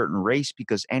to a certain race,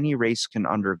 because any race can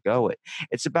undergo it.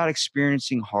 It's about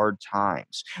experiencing hard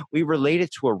times. We relate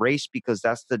it to a race because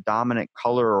that's the dominant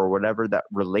color or whatever that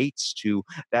relates to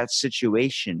that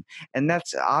situation, and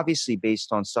that's obviously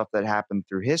based on stuff that happened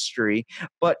through history.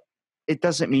 But it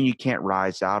doesn't mean you can't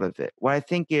rise out of it. What I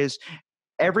think is,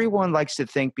 everyone likes to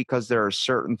think because they're a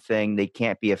certain thing, they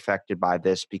can't be affected by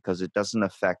this because it doesn't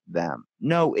affect them.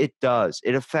 No, it does.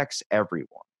 It affects everyone.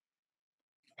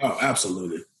 Oh,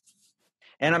 absolutely.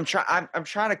 And I'm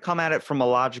trying to come at it from a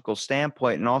logical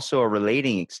standpoint and also a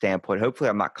relating standpoint. Hopefully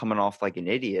I'm not coming off like an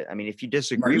idiot. I mean, if you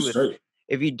disagree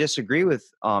with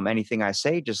anything I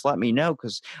say, just let me know.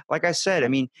 Because like I said, I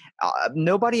mean,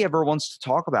 nobody ever wants to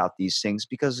talk about these things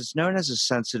because it's known as a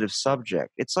sensitive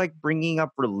subject. It's like bringing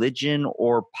up religion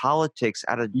or politics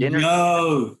at a dinner.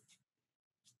 No,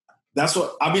 that's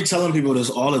what I'll be telling people this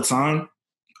all the time.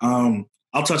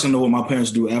 I'll touch on what my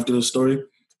parents do after the story.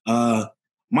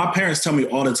 My parents tell me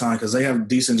all the time, because they have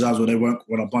decent jobs where they work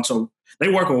with they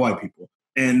work with white people.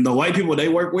 And the white people they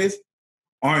work with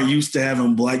aren't used to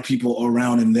having black people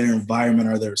around in their environment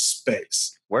or their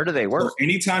space. Where do they work? So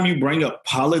anytime you bring up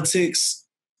politics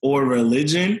or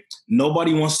religion,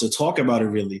 nobody wants to talk about it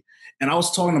really. And I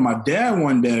was talking to my dad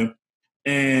one day,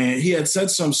 and he had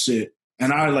said some shit,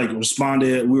 and I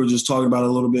responded. We were just talking about it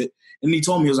a little bit. And he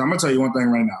told me, I'm going to tell you one thing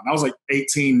right now. And I was like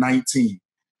 18, 19.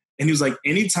 And he was like,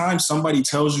 anytime somebody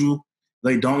tells you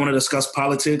they don't want to discuss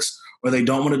politics or they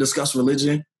don't want to discuss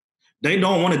religion, they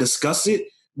don't want to discuss it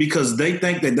because they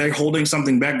think that they're holding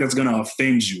something back that's going to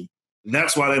offend you.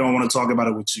 That's why they don't want to talk about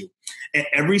it with you. And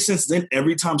ever since then,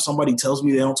 every time somebody tells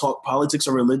me they don't talk politics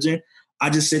or religion, I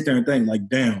just sit there and think like,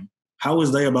 damn, how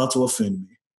is they about to offend me?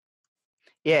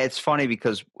 Yeah, it's funny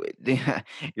because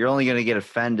you're only going to get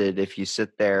offended if you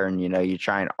sit there and, you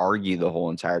try and argue the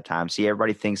whole entire time. See,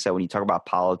 everybody thinks that when you talk about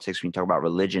politics, when you talk about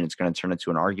religion, it's going to turn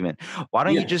into an argument. Why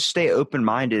don't you just stay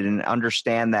open-minded and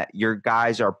understand that your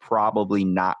guys are probably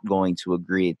not going to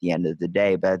agree at the end of the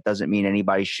day, but it doesn't mean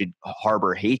anybody should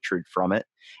harbor hatred from it.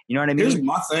 You know what I mean? Here's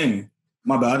my thing.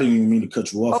 My bad, I didn't even mean to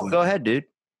cut you off. Oh, go ahead, dude.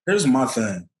 Here's my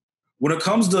thing. When it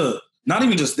comes to not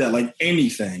even just that, like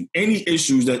anything, any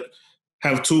issues that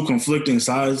have two conflicting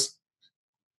sides.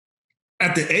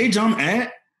 At the age I'm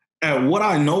at what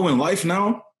I know in life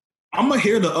now, I'm going to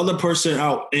hear the other person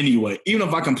out anyway, even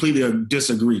if I completely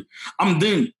disagree. I'm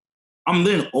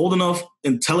then old enough,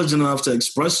 intelligent enough to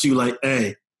express to you like,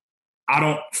 hey, I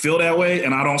don't feel that way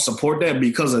and I don't support that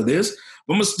because of this.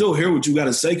 But I'm going to still hear what you got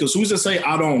to say, because who's to say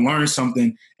I don't learn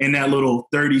something in that little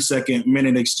 30-second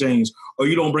minute exchange, or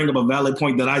you don't bring up a valid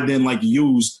point that I then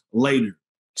use later.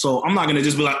 So I'm not going to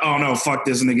just be like, oh, no, fuck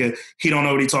this nigga. He don't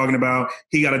know what he's talking about.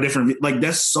 He got a different –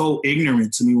 that's so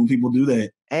ignorant to me when people do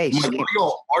that. Hey, I'm like, why are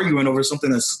y'all arguing over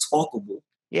something that's talkable?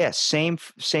 Yeah, same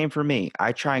for me.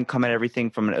 I try and come at everything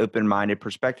from an open-minded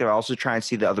perspective. I also try and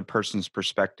see the other person's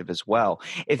perspective as well.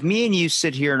 If me and you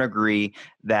sit here and agree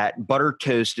that buttered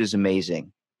toast is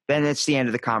amazing, then it's the end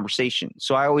of the conversation.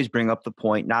 So I always bring up the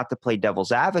point, not to play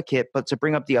devil's advocate, but to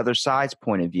bring up the other side's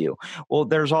point of view. Well,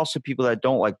 there's also people that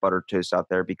don't like buttered toast out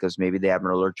there because maybe they have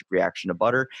an allergic reaction to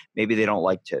butter. Maybe they don't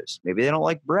like toast. Maybe they don't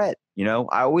like bread.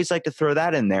 I always like to throw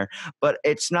that in there, but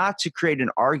it's not to create an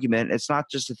argument. It's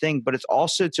not just a thing, but it's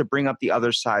also to bring up the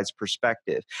other side's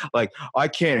perspective. Like, I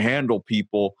can't handle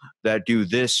people that do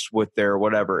this with their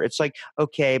whatever. It's like,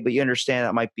 okay, but you understand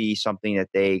that might be something that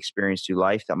they experience through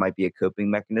life. That might be a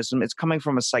coping mechanism. It's coming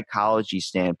from a psychology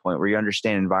standpoint where you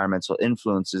understand environmental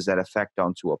influences that affect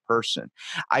onto a person.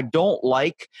 I don't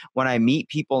like when I meet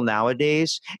people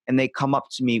nowadays and they come up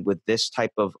to me with this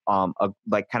type of kind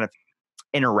of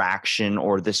interaction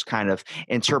or this kind of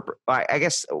I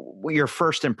guess your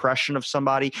first impression of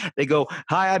somebody, they go,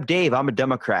 hi, I'm Dave, I'm a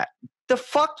Democrat. The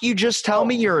fuck, you just tell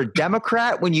me you're a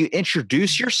Democrat when you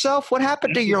introduce yourself? What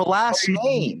happened to your last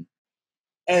name?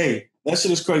 Hey, that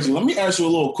shit is crazy. Let me ask you a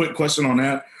little quick question on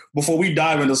that before we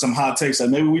dive into some hot takes that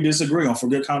maybe we disagree on for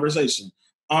good conversation.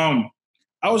 I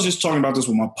was just talking about this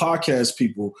with my podcast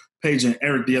people, Paige and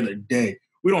Eric, the other day.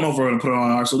 We don't know if we're going to put it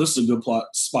on ours, so this is a good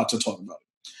spot to talk about it.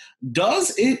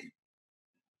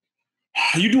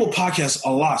 You do a podcast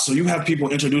a lot, so you have people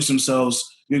introduce themselves,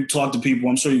 you talk to people,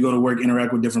 I'm sure you go to work,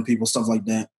 interact with different people, stuff like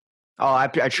that. Oh, I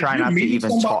try not to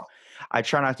even talk. I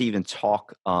try not to even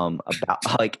talk about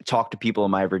talk to people in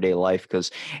my everyday life,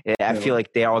 because I feel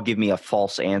like they all give me a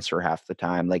false answer half the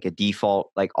time, like a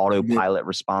default autopilot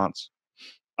response.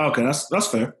 Okay, that's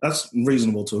fair. That's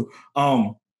reasonable too.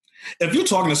 If you're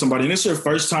talking to somebody and it's your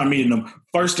first time meeting them,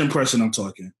 first impression I'm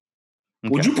talking,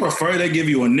 okay, would you prefer they give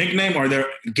you a nickname or their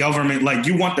government? Like,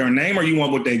 you want their name or you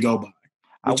want what they go by?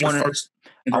 I want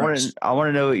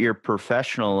to know what your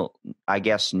professional, I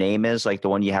guess, name is, like the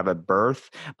one you have at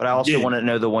birth. But I also want to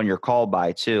know the one you're called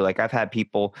by too. Like, I've had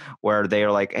people where they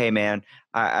are like, "Hey, man,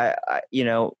 I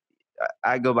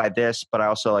go by this, but I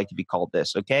also like to be called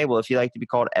this." Okay, well, if you like to be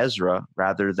called Ezra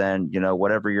rather than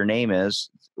whatever your name is,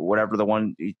 whatever the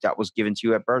one that was given to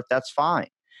you at birth, that's fine.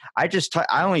 I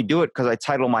only do it because I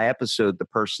title my episode the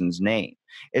person's name.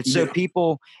 It's so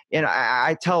people, and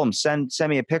I tell them, send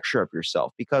me a picture of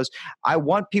yourself, because I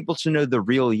want people to know the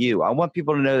real you. I want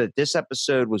people to know that this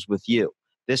episode was with you.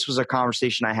 This was a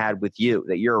conversation I had with you,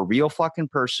 that you're a real fucking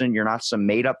person. You're not some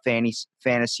made up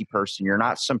fantasy person. You're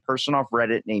not some person off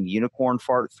Reddit named Unicorn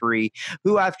Fart 3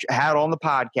 who I've had on the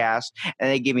podcast and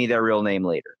they give me their real name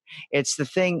later. It's the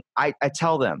thing I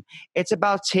tell them. It's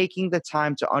about taking the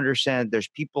time to understand that there's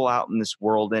people out in this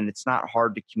world, and it's not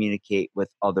hard to communicate with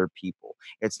other people.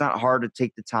 It's not hard to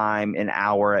take the time, an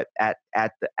hour at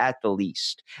the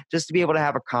least, just to be able to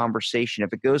have a conversation.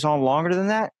 If it goes on longer than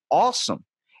that, awesome.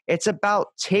 It's about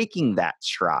taking that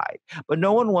stride, but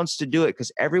no one wants to do it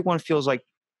because everyone feels like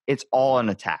it's all an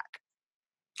attack.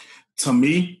 To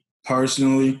me,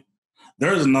 personally,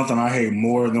 there is nothing I hate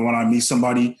more than when I meet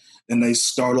somebody and they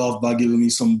start off by giving me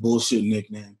some bullshit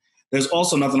nickname. There's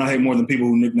also nothing I hate more than people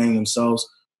who nickname themselves.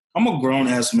 I'm a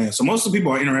grown-ass man, so most of the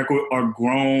people I interact with are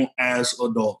grown-ass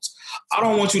adults. I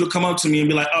don't want you to come up to me and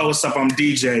be like, oh, what's up, I'm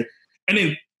DJ. And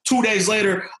then 2 days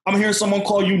later, I'm hearing someone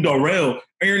call you Darrell,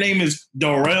 and your name is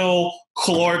Darrell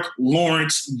Clark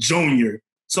Lawrence Jr.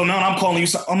 So now I'm calling you.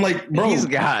 I'm like, bro. He's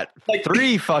got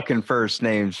 3 fucking first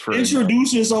names for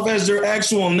introduce yourself as your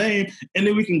actual name, and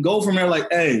then we can go from there like,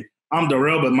 hey, I'm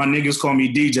Darrell, but my niggas call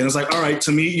me DJ. And it's like, all right,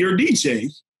 to me, you're DJ.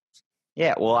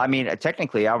 Yeah, well, I mean,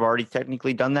 technically, I've already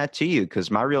done that to you because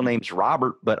my real name's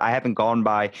Robert, but I haven't gone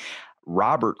by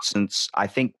Robert since I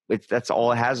think that's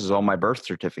all it has is on my birth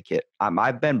certificate.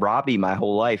 I've been Robbie my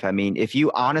whole life. I mean, if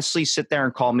you honestly sit there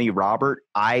and call me Robert,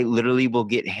 I literally will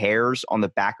get hairs on the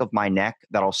back of my neck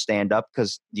that'll stand up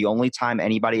because the only time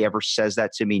anybody ever says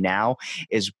that to me now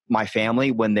is my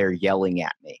family when they're yelling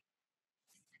at me.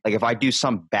 Like if I do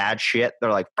some bad shit,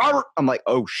 they're like, Robert. I'm like,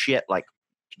 oh shit, like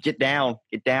get down.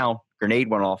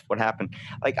 Grenade went off. What happened?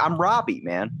 Like I'm Robbie,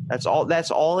 man. That's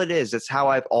all it is. That's how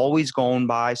I've always gone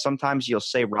by. Sometimes you'll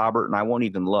say Robert and I won't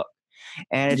even look.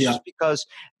 And it's just because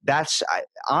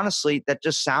honestly, that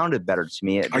just sounded better to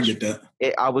me. I get that.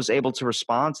 I was able to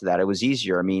respond to that. It was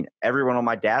easier. I mean, everyone on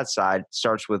my dad's side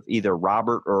starts with either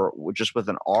Robert or just with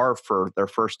an R for their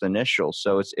first initial.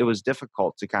 So it was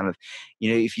difficult to kind of,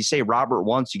 if you say Robert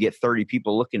once, you get 30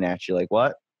 people looking at you like,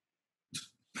 what?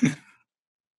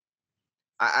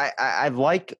 I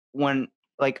like when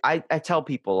I tell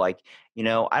people I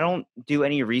don't do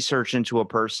any research into a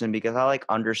person because I like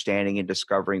understanding and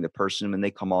discovering the person when they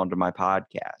come onto my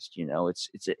podcast.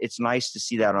 It's nice to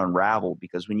see that unravel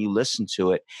because when you listen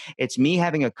to it, it's me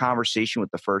having a conversation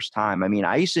with the first time. I mean,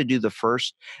 I used to do the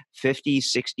first 50,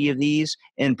 60 of these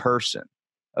in person.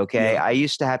 Okay. Yeah. I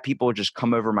used to have people just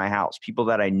come over my house, people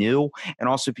that I knew and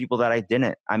also people that I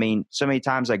didn't. I mean, so many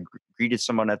times I greeted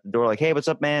someone at the door like, hey, what's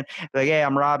up, man? They're like, hey,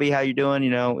 I'm Robbie. How you doing?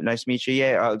 Nice to meet you.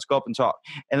 Yeah. Let's go up and talk.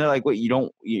 And they're like, what,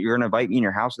 you're going to invite me in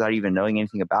your house without even knowing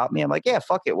anything about me? I'm like, yeah,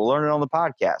 fuck it. We'll learn it on the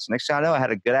podcast. Next thing I know, I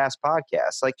had a good ass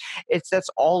podcast. Like that's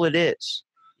all it is.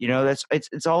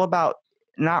 It's all about,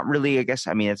 not really, I guess.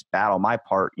 I mean, it's bad on my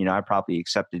part. I probably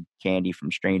accepted candy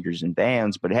from strangers in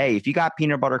vans, but hey, if you got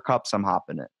peanut butter cups, I'm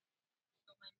hopping it.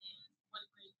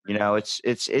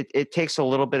 It takes a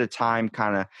little bit of time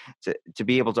kind of to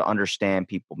be able to understand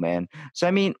people, man. So,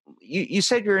 I mean, you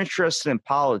said you're interested in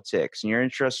politics and you're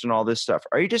interested in all this stuff.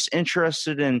 Are you just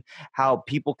interested in how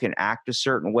people can act a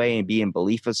certain way and be in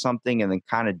belief of something and then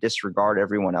kind of disregard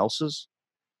everyone else's?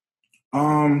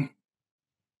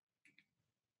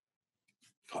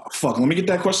 Fuck, let me get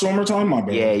that question one more time, my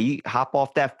brother. Yeah, you hop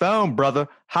off that phone, brother.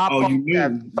 Hop off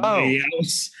that phone. Yeah,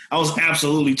 I was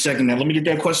absolutely checking that. Let me get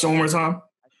that question one more time.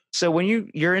 So when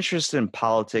you're interested in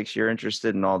politics, you're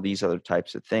interested in all these other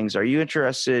types of things. Are you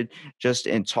interested just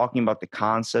in talking about the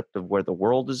concept of where the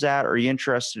world is at? Or are you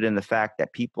interested in the fact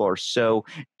that people are so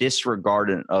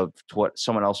disregardant of what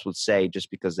someone else would say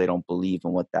just because they don't believe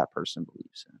in what that person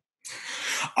believes in?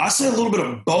 I say a little bit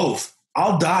of both.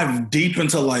 I'll dive deep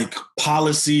into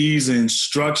policies and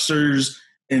structures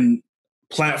and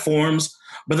platforms,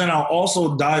 but then I'll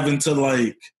also dive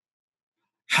into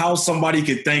how somebody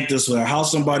could think this way, or how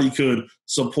somebody could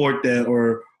support that,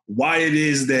 or why it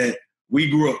is that we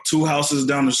grew up 2 houses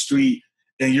down the street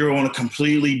and you're on a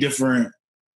completely different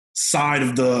side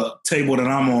of the table that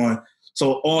I'm on.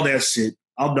 So all that shit,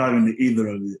 I'll dive into either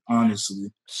of it,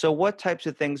 honestly. So what types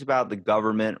of things about the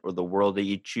government or the world that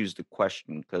you choose to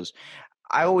question? Because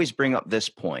I always bring up this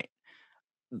point.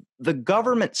 The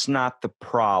government's not the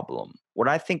problem. What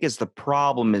I think is the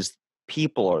problem is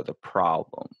people are the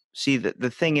problem. See,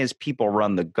 the thing is people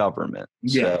run the government.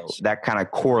 Yes. So that kind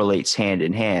of correlates hand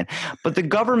in hand. But the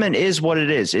government is what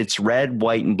it is. It's red,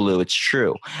 white, and blue. It's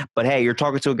true. But hey, you're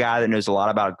talking to a guy that knows a lot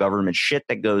about government shit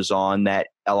that goes on that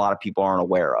a lot of people aren't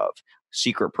aware of.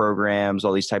 Secret programs,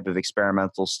 all these type of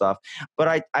experimental stuff.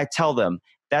 But I tell them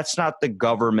that's not the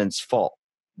government's fault.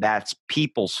 That's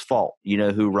people's fault. You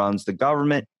know who runs the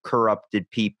government? Corrupted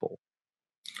people.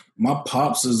 My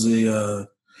pops is a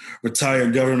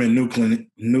retired government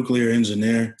nuclear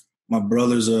engineer. My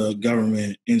brother's a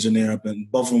government engineer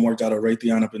both of them worked out of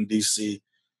Raytheon up in DC.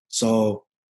 So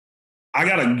I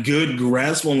got a good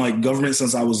grasp on government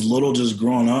since I was little, just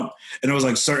growing up. And there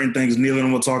was certain things neither of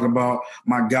them will talk about.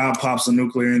 My godpop's a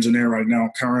nuclear engineer right now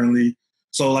currently.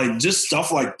 So just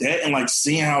stuff like that and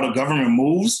seeing how the government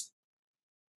moves.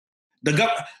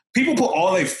 People put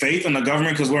all their faith in the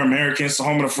government because we're Americans, the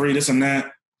home of the free, this and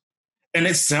that. And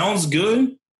it sounds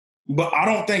good, but I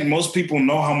don't think most people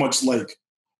know how much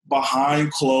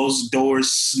behind closed doors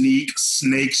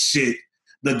snake shit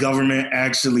the government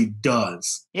actually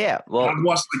does. Yeah, well, I've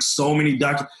watched so many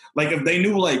documents. If they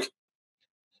knew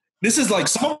this is like,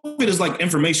 some of it is like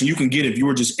information you can get if you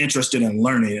were just interested in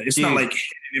learning it. It's not like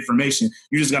hidden information.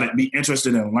 You just got to be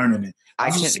interested in learning it.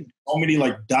 I've just seen so many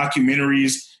like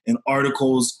documentaries and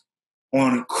articles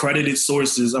on credited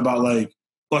sources about like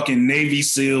fucking Navy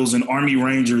SEALs and Army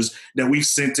Rangers that we've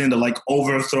sent in to like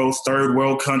overthrow third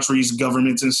world countries,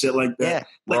 governments and shit like that. Yeah,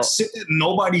 well, like shit that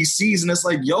nobody sees. And it's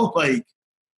like, yo, like,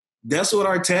 that's what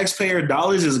our taxpayer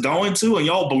dollars is going to, and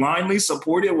y'all blindly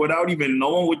support it without even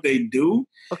knowing what they do.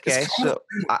 Okay, so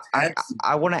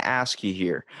I want to ask you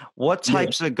here, what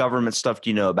types of government stuff do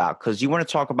you know about? Because you want to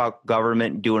talk about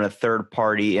government doing a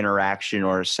third-party interaction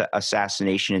or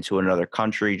assassination into another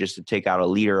country just to take out a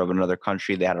leader of another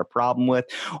country they had a problem with,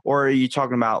 or are you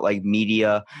talking about like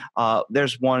media?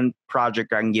 There's one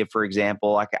project I can give, for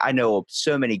example. Like, I know of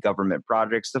so many government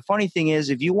projects. The funny thing is,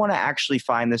 if you want to actually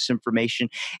find this information,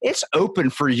 it's open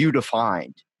for you to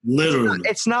find. Literally.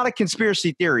 It's not a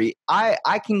conspiracy theory.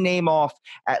 I can name off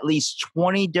at least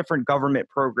 20 different government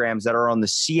programs that are on the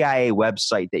CIA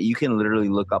website that you can literally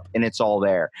look up, and it's all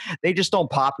there. They just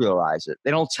don't popularize it. They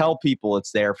don't tell people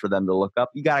it's there for them to look up.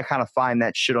 You got to kind of find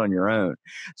that shit on your own.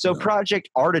 So Project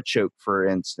Artichoke, for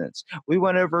instance, we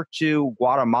went over to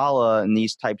Guatemala and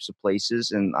these types of places,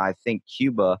 and I think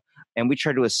Cuba, and we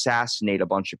tried to assassinate a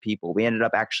bunch of people. We ended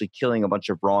up actually killing a bunch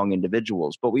of wrong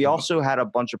individuals. But we also had a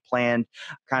bunch of planned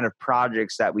kind of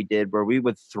projects that we did where we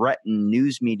would threaten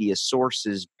news media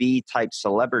sources, B-type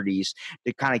celebrities,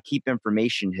 to kind of keep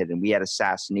information hidden. We had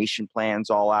assassination plans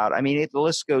all out. I mean, the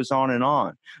list goes on and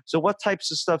on. So what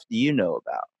types of stuff do you know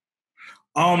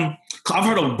about? I've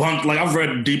heard a bunch, like I've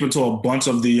read deep into a bunch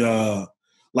of the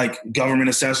like government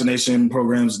assassination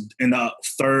programs in the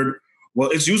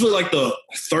it's usually like the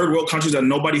third world countries that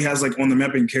nobody has like on the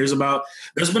map and cares about.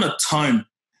 There's been a ton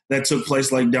that took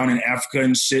place like down in Africa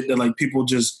and shit that like people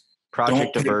just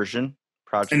Project Diversion.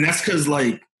 And that's because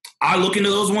like I look into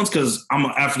those ones because I'm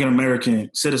an African American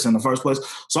citizen in the first place.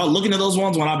 So I look into those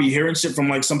ones when I be hearing shit from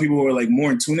like some people who are like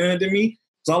more in tune in it than me.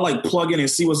 So I like plug in and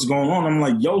see what's going on. I'm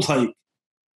like, yo, like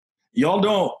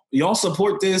y'all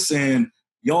support this and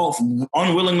y'all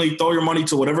unwillingly throw your money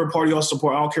to whatever party y'all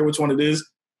support. I don't care which one it is.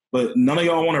 But none of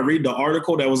y'all want to read the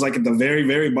article that was like at the very,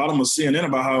 very bottom of CNN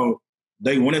about how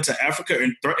they went into Africa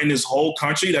and threatened this whole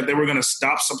country that they were going to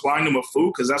stop supplying them with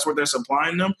food because that's what they're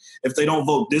supplying them if they don't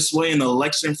vote this way in the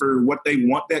election for what they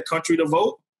want that country to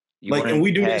vote. And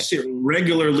we do that shit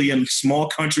regularly in small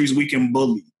countries we can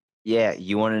bully. Yeah,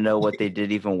 you want to know what they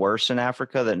did even worse in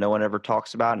Africa that no one ever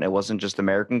talks about? And it wasn't just the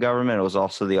American government. It was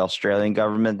also the Australian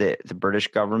government, the British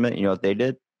government. You know what they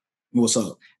did? What's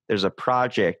up? There's a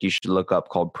project you should look up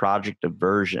called Project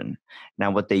Diversion.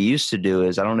 Now, what they used to do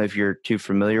is, I don't know if you're too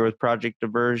familiar with Project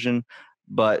Diversion,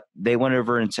 but they went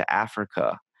over into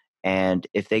Africa. And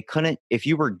if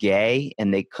you were gay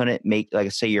and they couldn't make,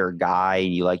 like, say you're a guy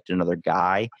and you liked another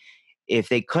guy, if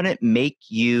they couldn't make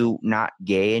you not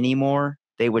gay anymore,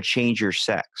 they would change your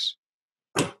sex.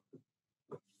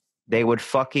 They would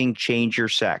fucking change your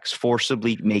sex,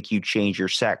 forcibly make you change your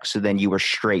sex. So then you were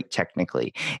straight,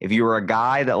 technically. If you were a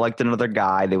guy that liked another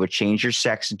guy, they would change your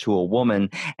sex into a woman,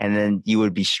 and then you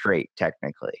would be straight,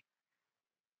 technically.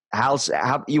 How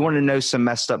you want to know some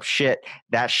messed up shit?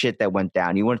 That shit that went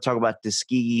down. You want to talk about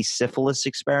Tuskegee syphilis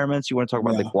experiments? You want to talk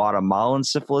about the Guatemalan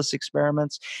syphilis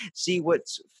experiments? See,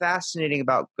 what's fascinating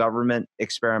about government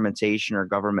experimentation or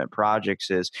government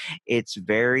projects is it's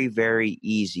very, very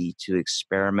easy to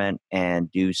experiment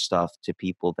and do stuff to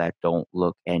people that don't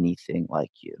look anything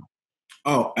like you.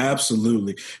 Oh,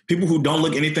 absolutely. People who don't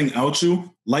look anything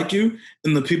like you,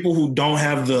 and the people who don't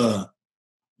have the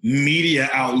media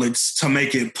outlets to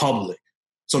make it public.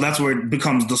 So that's where it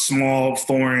becomes the small,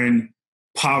 foreign,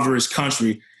 impoverished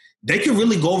country. They can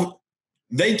really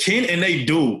and they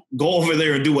do go over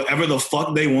there and do whatever the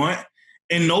fuck they want.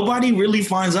 And nobody really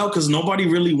finds out because nobody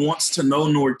really wants to know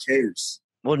nor cares.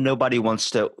 Well, nobody wants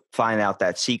to find out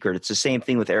that secret. It's the same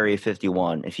thing with Area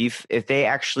 51. If they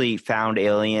actually found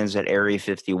aliens at Area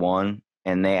 51,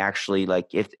 and they actually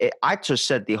I just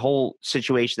said the whole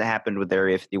situation that happened with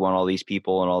Area 51, all these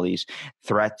people and all these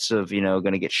threats of,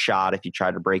 going to get shot if you try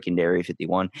to break into Area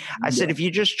 51. I said, if you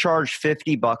just charge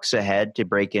 $50 a head to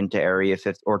break into Area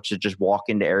 50 or to just walk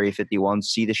into Area 51,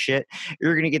 see the shit,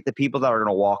 you're going to get the people that are going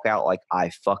to walk out like, I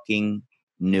fucking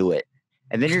knew it.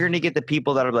 And then you're going to get the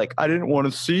people that are like, I didn't want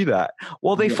to see that.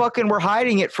 Well, they fucking were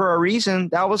hiding it for a reason.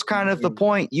 That was kind of the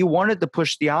point. You wanted to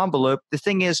push the envelope. The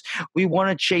thing is, we want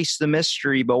to chase the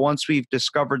mystery, but once we've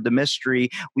discovered the mystery,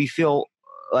 we feel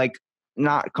like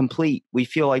not complete. We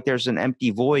feel like there's an empty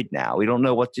void now. We don't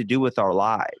know what to do with our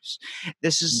lives.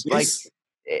 This is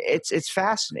it's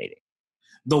fascinating.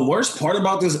 The worst part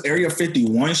about this Area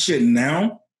 51 shit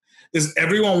now is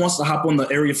everyone wants to hop on the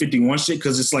Area 51 shit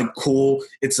because it's like cool.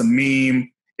 It's a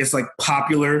meme. It's like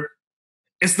popular.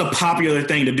 It's the popular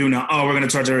thing to do now. Oh, we're going to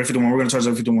charge Area 51. We're going to charge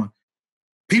Area 51.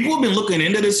 People have been looking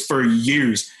into this for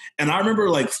years. And I remember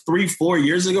like 3-4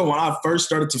 years ago when I first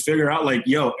started to figure out like,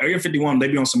 yo, Area 51, they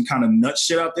be on some kind of nut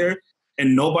shit out there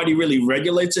and nobody really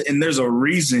regulates it. And there's a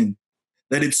reason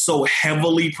that it's so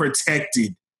heavily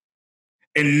protected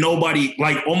and nobody,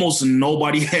 like almost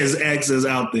nobody has access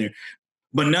out there.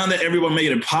 But now that everyone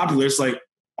made it popular, it's like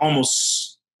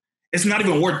almost, it's not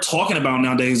even worth talking about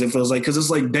nowadays, it feels like, because it's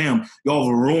like, damn, y'all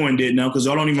have ruined it now because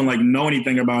y'all don't even like know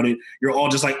anything about it. You're all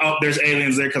just like, oh, there's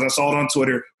aliens there because I saw it on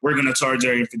Twitter. We're going to charge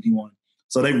Area 51.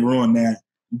 So they ruined that.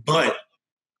 But,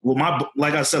 well,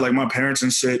 like I said, like my parents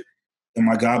and shit and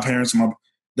my godparents,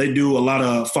 they do a lot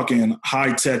of fucking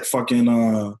high-tech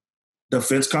fucking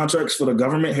defense contracts for the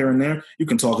government here and there. You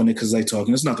can talk on it because they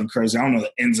talking. It's nothing crazy. I don't know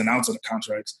the ins and outs of the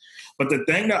contracts. But the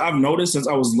thing that I've noticed since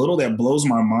I was little that blows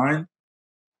my mind,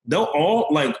 they'll all,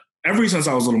 like, ever since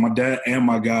I was little, my dad and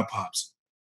my godpops,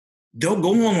 they'll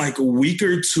go on like a week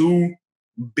or two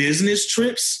business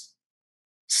trips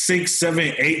 6,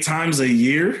 7, 8 times a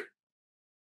year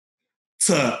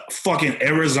to fucking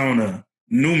Arizona,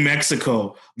 New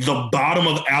Mexico, the bottom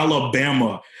of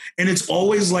Alabama. And it's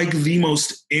always like the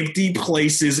most empty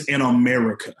places in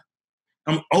America.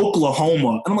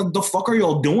 Oklahoma. And I'm like, the fuck are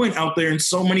y'all doing out there in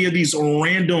so many of these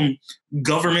random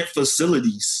government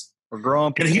facilities? We're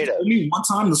growing potatoes. And he told me one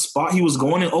time the spot he was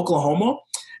going in Oklahoma.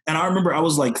 And I remember I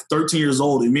was like 13 years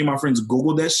old and me and my friends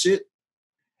Googled that shit.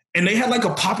 And they had like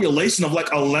a population of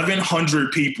like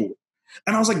 1,100 people.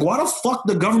 And I was like, why the fuck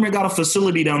the government got a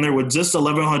facility down there with just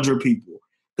 1,100 people?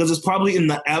 Because it's probably in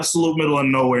the absolute middle of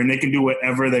nowhere and they can do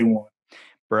whatever they want.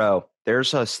 Bro,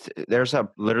 there's a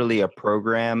literally a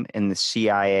program in the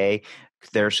CIA.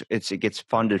 It gets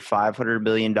funded $500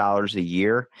 million a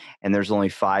year, and there's only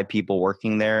 5 people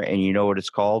working there. And you know what it's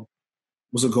called?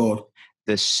 What's it called?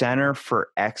 The Center for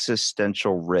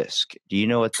Existential Risk. Do you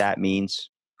know what that means?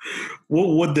 What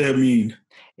would that mean?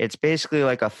 It's basically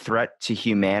like a threat to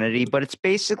humanity, but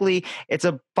it's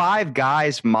a 5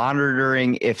 guys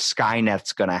monitoring if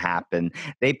Skynet's going to happen.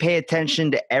 They pay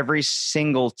attention to every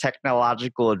single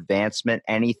technological advancement,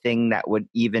 anything that would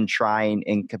even try and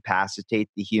incapacitate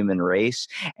the human race.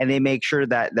 And they make sure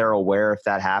that they're aware if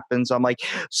that happens. I'm like,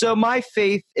 so my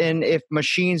faith in if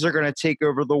machines are going to take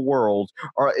over the world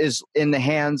is in the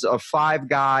hands of 5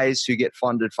 guys who get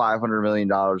funded $500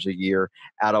 million a year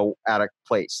at a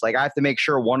place. Like I have to make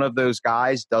sure one of those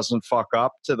guys doesn't fuck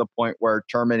up to the point where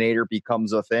Terminator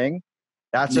becomes a thing.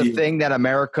 That's a thing that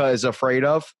America is afraid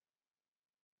of.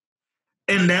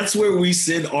 And that's where we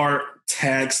send our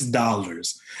tax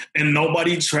dollars. And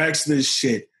nobody tracks this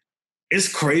shit.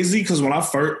 It's crazy because when I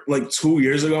first, like 2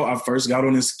 years ago, I first got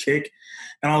on this kick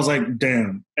and I was like,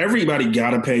 damn, everybody got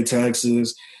to pay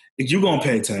taxes. If you're going to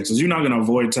pay taxes, you're not going to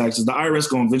avoid taxes. The IRS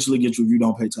going to eventually get you if you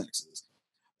don't pay taxes.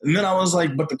 And then I was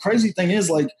like, but the crazy thing is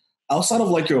like, outside of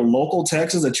like your local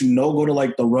taxes that go to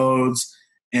like the roads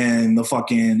and the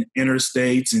fucking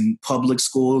interstates and public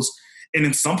schools, and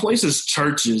in some places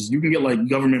churches, you can get like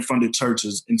government funded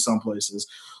churches in some places.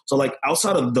 So like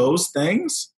outside of those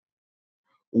things,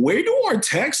 where do our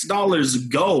tax dollars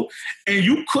go? And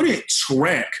you couldn't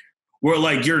track where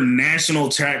like your national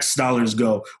tax dollars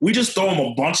go. We just throw them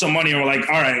a bunch of money and we're like,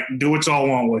 all right, do what y'all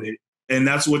want with it. And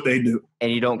that's what they do.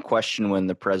 And you don't question when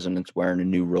the president's wearing a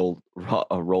new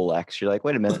Rolex. You're like,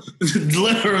 wait a minute.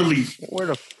 Literally. Where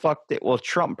the fuck did... Well,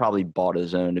 Trump probably bought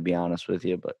his own, to be honest with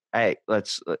you. But, hey,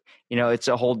 it's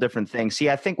a whole different thing. See,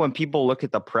 I think when people look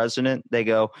at the president, they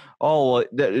go, oh,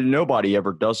 nobody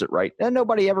ever does it right. And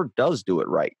nobody ever does do it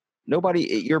right.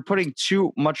 You're putting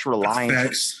too much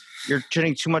reliance. You're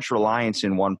putting too much reliance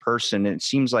in one person. And it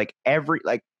seems like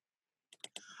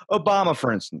Obama,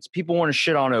 for instance, people want to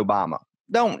shit on Obama.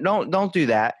 Don't do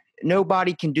that.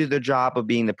 Nobody can do the job of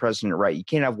being the president right. You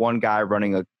can't have one guy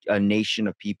running a nation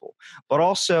of people. But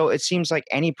also, it seems like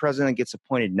any president that gets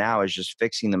appointed now is just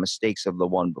fixing the mistakes of the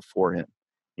one before him.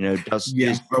 Or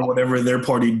whatever their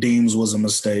party deems was a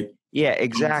mistake. Yeah,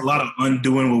 exactly. It's a lot of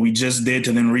undoing what we just did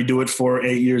to then redo it for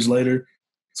 8 years later.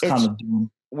 It's kind of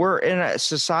dumb. We're in a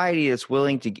society that's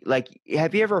willing to, like,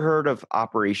 have you ever heard of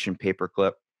Operation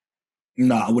Paperclip?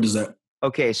 Nah, what is that?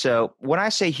 Okay, so when I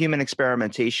say human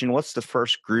experimentation, what's the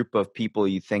first group of people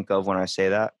you think of when I say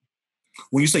that?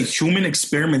 When you say human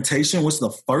experimentation, what's the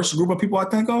first group of people I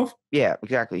think of? Yeah,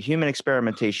 exactly. Human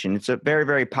experimentation. It's a very,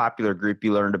 very popular group.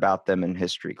 You learned about them in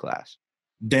history class.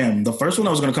 Damn, the first one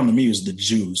that was going to come to me is the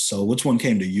Jews. So which one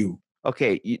came to you?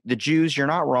 Okay, the Jews, you're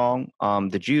not wrong.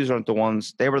 The Jews aren't the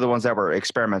ones, they were the ones that were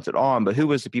experimented on, but who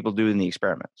was the people doing the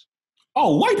experiments?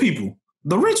 Oh, white people,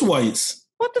 the rich whites.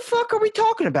 What the fuck are we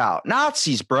talking about?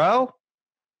 Nazis, bro.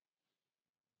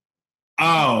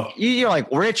 Oh, You're like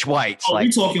rich whites. oh, Like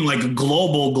we talking like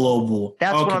global.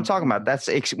 that's Okay. what I'm talking about. That's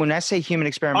when I say human Oh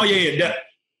experiment.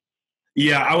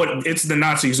 yeah. I would. It's the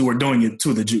Nazis who were doing it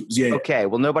to the Jews. Yeah. Okay.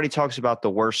 Well, nobody talks about the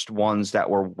worst ones that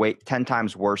were 10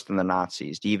 times worse than the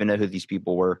Nazis. Do you even know who these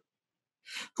people were?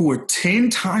 Who were 10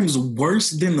 times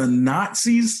worse than the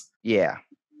Nazis? Yeah.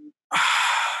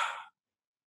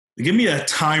 Give me a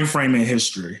time frame in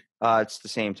history. It's the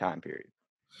same time period.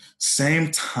 Same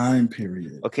time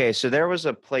period. Okay, so there was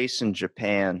a place in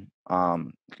Japan.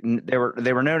 They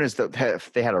were known as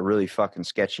they had a really fucking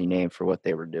sketchy name for what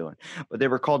they were doing, but they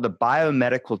were called the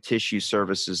Biomedical Tissue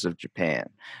Services of Japan.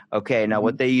 Okay, now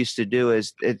what they used to do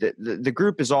is the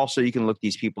group is also, you can look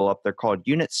these people up. They're called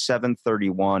Unit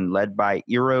 731, led by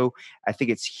I think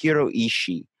it's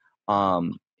Hiroishi.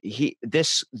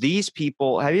 These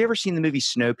people. Have you ever seen the movie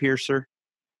Snowpiercer?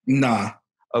 Nah.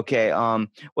 Okay.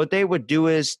 What they would do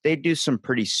is they do some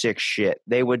pretty sick shit.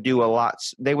 They would do a lot.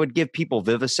 They would give people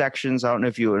vivisections. I don't know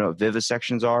if you know what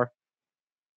vivisections are.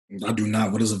 I do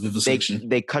not. What is a vivisection?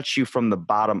 They cut you from the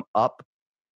bottom up,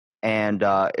 and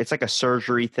it's like a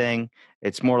surgery thing.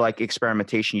 It's more like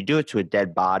experimentation. You do it to a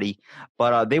dead body,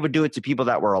 but they would do it to people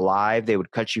that were alive. They would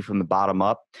cut you from the bottom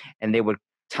up, and they would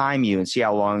time you and see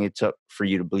how long it took for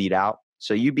you to bleed out.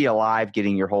 So you'd be alive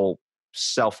getting your whole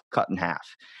self cut in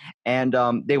half, and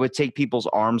they would take people's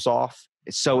arms off,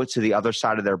 sew it to the other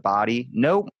side of their body,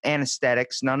 no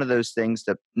anesthetics, none of those things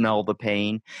to null the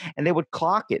pain, and they would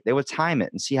clock it, they would time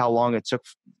it and see how long it took,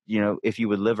 if you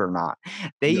would live or not.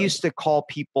 They used to call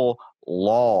people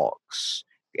logs,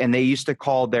 and they used to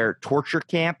call their torture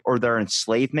camp or their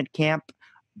enslavement camp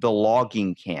the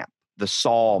logging camp, the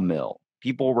sawmill.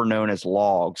 People were known as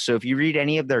logs. So if you read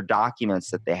any of their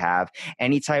documents that they have,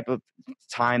 any type of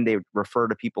time they refer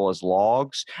to people as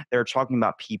logs, they're talking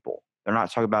about people. They're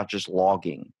not talking about just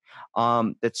logging.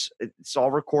 It's all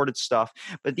recorded stuff.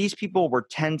 But these people were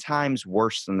 10 times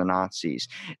worse than the Nazis.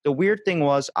 The weird thing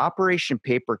was Operation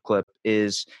Paperclip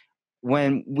is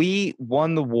when we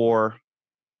won the war,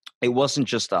 it wasn't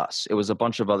just us. It was a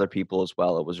bunch of other people as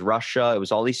well. It was Russia. It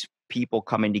was all these people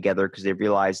coming together because they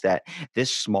realized that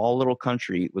this small little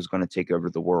country was going to take over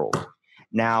the world.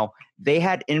 Now, they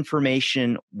had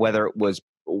information, whether it was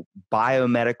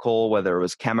biomedical, whether it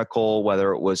was chemical,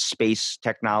 whether it was space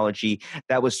technology,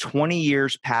 that was 20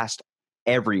 years past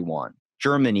everyone.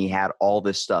 Germany had all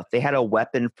this stuff. They had a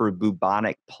weapon for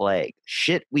bubonic plague.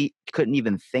 Shit we couldn't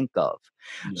even think of.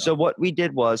 Yeah. So what we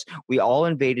did was we all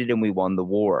invaded and we won the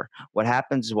war. What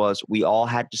happens was we all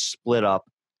had to split up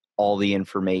all the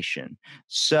information.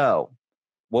 So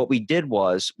what we did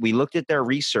was we looked at their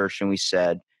research and we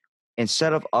said,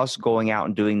 instead of us going out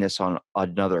and doing this on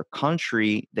another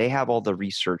country, they have all the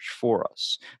research for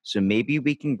us. So maybe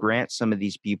we can grant some of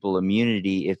these people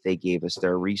immunity if they gave us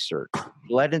their research.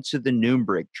 Led into the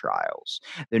Nuremberg trials.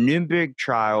 The Nuremberg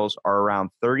trials are around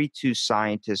 32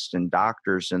 scientists and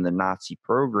doctors in the Nazi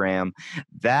program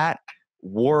that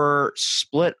were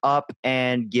split up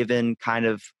and given kind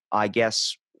of, I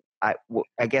guess,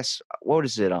 what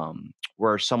is it?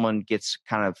 Where someone gets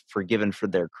kind of forgiven for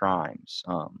their crimes.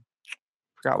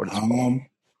 Forgot what it's called.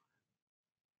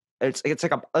 It's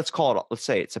like let's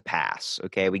say it's a pass.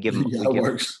 Okay, we give them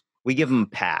we give them a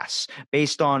pass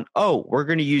based on, we're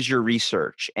going to use your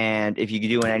research, and if you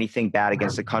do anything bad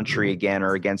against the country again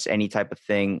or against any type of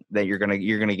thing, that you're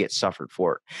gonna get suffered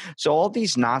for it. So all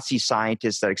these Nazi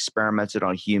scientists that experimented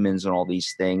on humans and all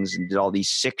these things and did all these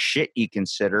sick shit you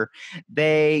consider,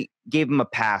 they gave them a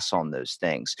pass on those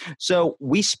things. So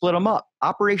we split them up.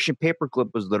 Operation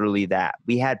Paperclip was literally that.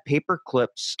 We had paper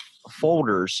clips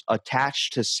folders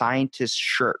attached to scientists'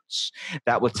 shirts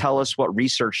that would tell us what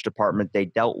research department they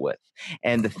dealt with.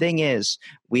 And the thing is,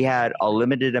 we had a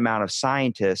limited amount of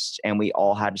scientists, and we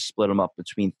all had to split them up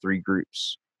between 3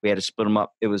 groups. We had to split them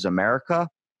up. It was America,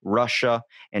 Russia,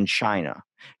 and China.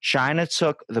 China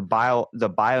took the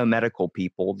biomedical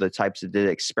people, the types that did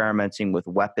experimenting with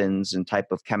weapons and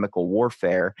type of chemical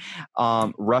warfare.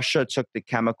 Russia took the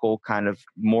chemical, kind of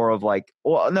more of like,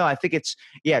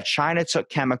 China took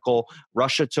chemical,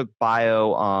 Russia took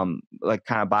like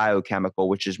kind of biochemical,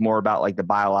 which is more about like the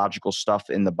biological stuff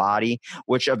in the body,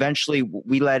 which eventually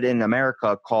we led in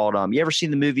America called, you ever seen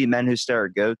the movie Men Who Stare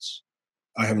at Goats?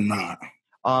 I have not.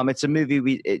 It's a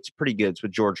movie. It's pretty good. It's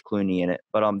with George Clooney in it.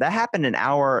 But that happened an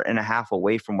hour and a half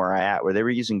away from where I at, where they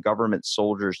were using government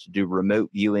soldiers to do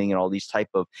remote viewing and all these type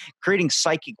of creating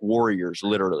psychic warriors,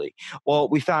 literally. Well,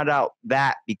 we found out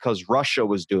that because Russia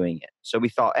was doing it. So we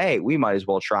thought, hey, we might as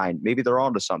well try, and maybe they're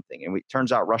onto something. And it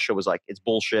turns out Russia was like, it's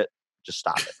bullshit. Just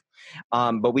stop it.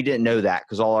 But we didn't know that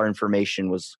because all our information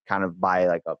was kind of by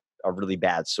like a really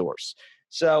bad source.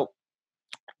 So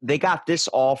they got this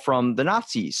all from the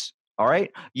Nazis. All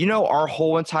right. You know, our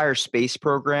whole entire space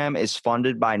program is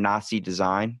funded by Nazi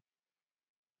design.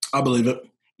 I believe it.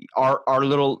 Our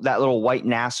little white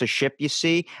NASA ship you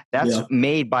see, that's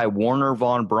made by Werner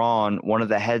von Braun, one of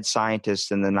the head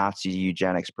scientists in the Nazi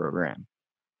eugenics program.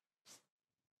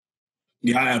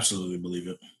 Yeah, I absolutely believe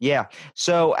it. Yeah.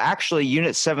 So actually,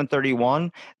 Unit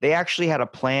 731, they actually had a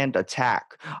planned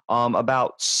attack.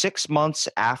 About 6 months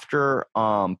after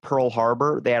Pearl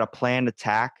Harbor, they had a planned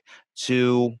attack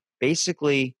to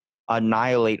basically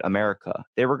annihilate America.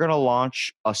 They were going to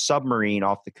launch a submarine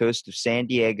off the coast of San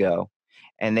Diego,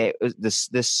 and this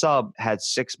sub had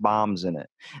 6 bombs in it.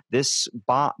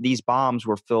 These bombs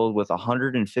were filled with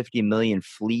 150 million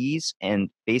fleas and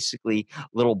basically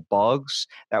little bugs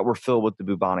that were filled with the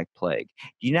bubonic plague.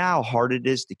 Do you know how hard it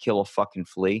is to kill a fucking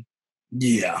flea?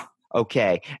 Yeah.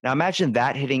 Okay. Now imagine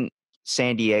that hitting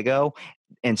San Diego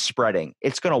and spreading.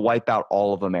 It's going to wipe out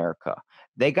all of America.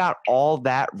 They got all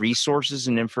that resources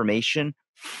and information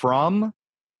from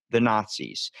the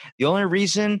Nazis. The only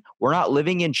reason we're not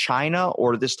living in China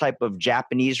or this type of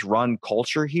Japanese run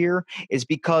culture here is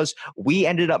because we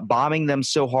ended up bombing them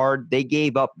so hard they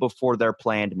gave up before their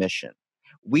planned mission.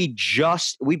 We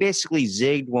basically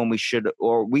zigged when we should,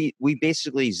 or we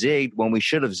basically zigged when we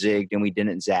should have zigged and we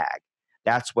didn't zag.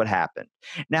 That's what happened.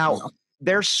 Now,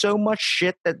 there's so much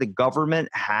shit that the government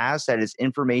has that is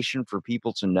information for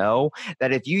people to know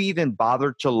that if you even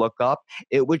bothered to look up,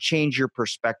 it would change your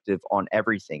perspective on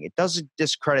everything. It doesn't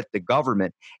discredit the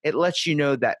government. It lets you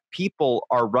know that people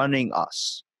are running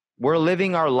us. We're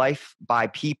living our life by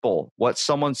people. What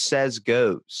someone says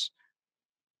goes.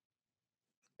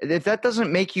 If that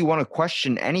doesn't make you want to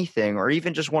question anything or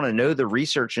even just want to know the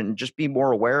research and just be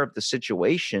more aware of the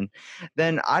situation,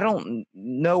 then I don't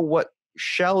know what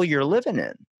shell you're living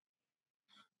in.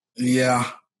 Yeah.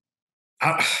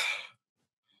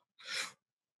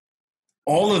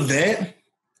 All of that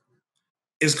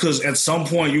is because at some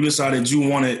point you decided you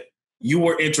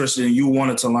were interested and you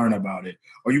wanted to learn about it,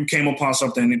 or you came upon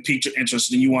something that piqued your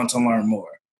interest and you wanted to learn more.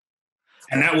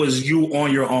 And that was you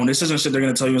on your own. This isn't shit they're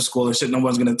going to tell you in school. This shit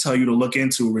nobody's going to tell you to look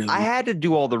into, really. I had to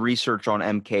do all the research on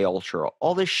MK Ultra,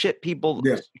 all this shit people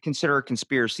consider a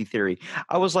conspiracy theory.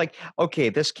 I was like, okay,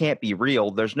 this can't be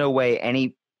real. There's no way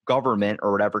any government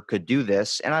or whatever could do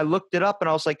this. And I looked it up and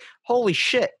I was like, holy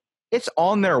shit, it's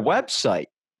on their website.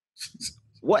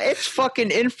 Well, it's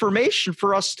fucking information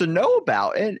for us to know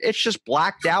about. And it's just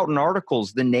blacked out in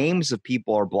articles. The names of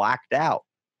people are blacked out.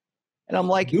 And I'm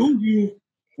like,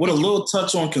 with a little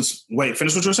touch on wait,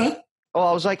 finish what you're saying? Oh,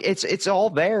 I was like, it's all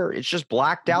there. It's just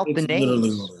blacked out the names.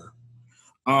 Literally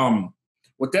there.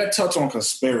 With that touch on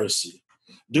conspiracy,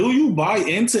 do you buy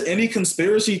into any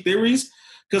conspiracy theories?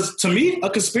 Because to me, a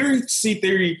conspiracy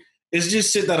theory is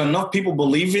just shit that enough people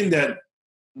believe in that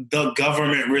the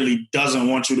government really doesn't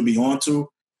want you to be onto.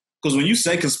 Because when you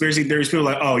say conspiracy theories, people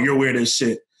are like, oh, you're weird as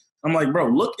shit. I'm like, bro,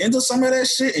 look into some of that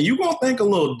shit and you're going to think a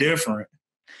little different.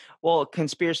 Well,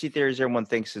 conspiracy theories, everyone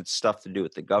thinks it's stuff to do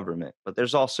with the government, but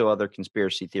there's also other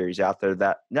conspiracy theories out there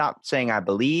that, not saying I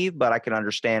believe, but I can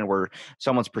understand where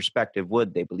someone's perspective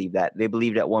would. They believe that. They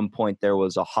believed at one point there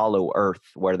was a hollow earth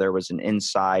where there was an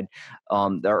inside,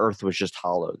 the earth was just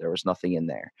hollow. There was nothing in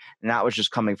there. And that was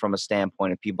just coming from a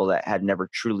standpoint of people that had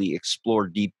never truly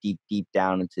explored deep, deep, deep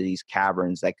down into these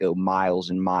caverns that go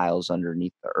miles and miles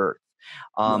underneath the earth.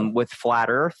 With flat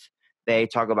earth, they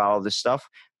talk about all this stuff.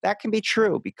 That can be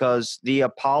true because the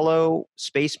Apollo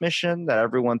space mission that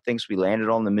everyone thinks we landed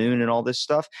on the moon and all this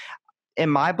stuff,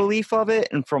 in my belief of it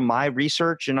and from my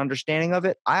research and understanding of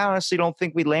it, I honestly don't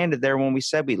think we landed there when we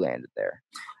said we landed there.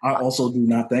 I also do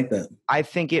not think that. I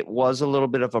think it was a little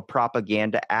bit of a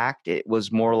propaganda act. It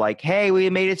was more like, hey, we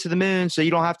made it to the moon, so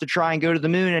you don't have to try and go to the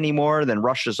moon anymore. Then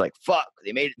Russia's like, fuck,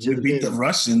 they made it to the moon. We beat the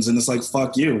Russians, and it's like,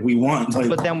 fuck you, we won. Like,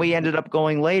 but then we ended up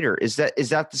going later. Is that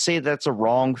to say that's a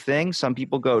wrong thing? Some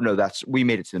people go, no, we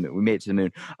made it to the moon. We made it to the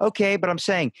moon. Okay, but I'm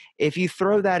saying, if you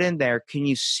throw that in there, can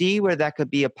you see where that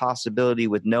could be a possibility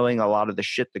with knowing a lot of the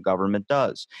shit the government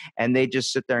does? And they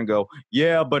just sit there and go,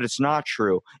 yeah, but it's not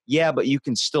true. Yeah, but you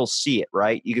can still see it,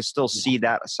 right? You can still see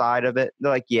that side of it.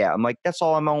 They're like, yeah. I'm like, that's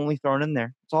all I'm only throwing in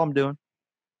there. That's all I'm doing.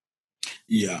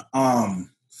 Yeah.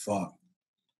 Fuck.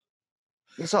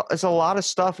 It's a lot of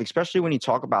stuff, especially when you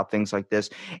talk about things like this.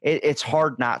 It's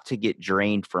hard not to get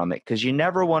drained from it because you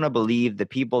never want to believe the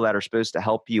people that are supposed to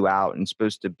help you out and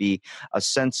supposed to be a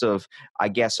sense of, I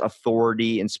guess,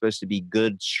 authority and supposed to be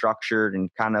good, structured,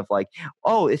 and kind of like,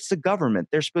 oh, it's the government.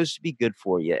 They're supposed to be good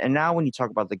for you. And now when you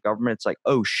talk about the government, it's like,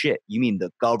 oh, shit, you mean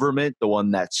the government, the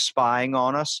one that's spying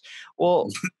on us? Well,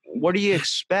 what do you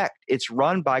expect? It's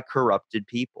run by corrupted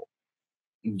people.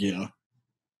 Yeah.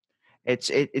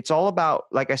 It's all about,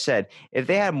 like I said, if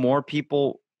they had more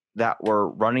people that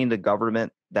were running the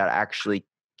government that actually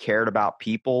cared about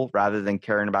people rather than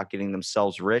caring about getting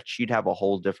themselves rich, you'd have a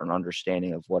whole different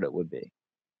understanding of what it would be.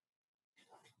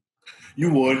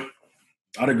 You would.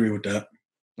 I'd agree with that.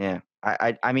 Yeah.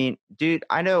 I mean, dude,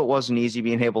 I know it wasn't easy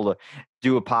being able to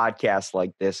do a podcast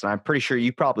like this, and I'm pretty sure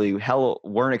you probably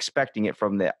weren't expecting it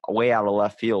from the way out of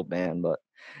left field, man. But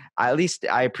at least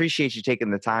I appreciate you taking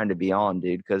the time to be on,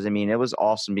 dude, because I mean, it was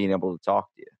awesome being able to talk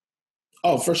to you.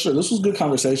 Oh, for sure. This was good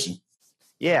conversation.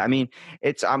 Yeah, I mean,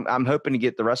 I'm hoping to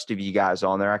get the rest of you guys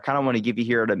on there. I kind of want to give you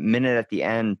here a minute at the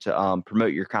end to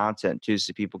promote your content too,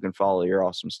 so people can follow your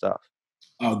awesome stuff.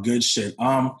 Oh, good shit.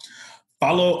 Follow.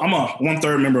 I'm a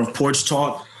 1/3 member of Porch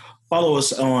Talk. Follow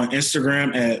us on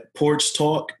Instagram at Porch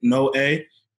Talk. No A,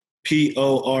 PORCHTLK.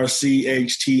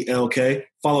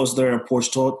 Follow us there at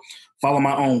Porch Talk. Follow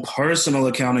my own personal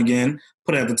account again.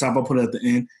 Put it at the top. I'll put it at the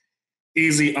end.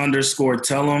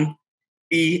 Easy_Tellem.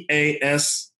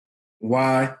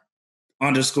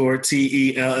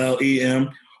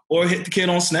 EASY_TELLEM. Or hit the kid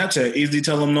on Snapchat. Easy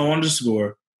Tellem no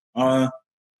 _.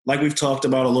 Like we've talked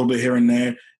about a little bit here and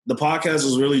there, the podcast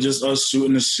is really just us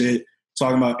shooting the shit,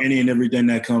 talking about any and everything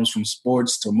that comes from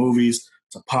sports to movies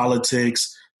to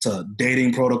politics to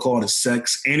dating protocol to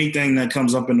sex. Anything that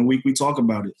comes up in the week, we talk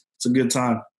about it. It's a good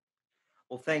time.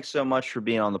 Well, thanks so much for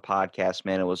being on the podcast,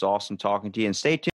 man. It was awesome talking to you. And stay tuned.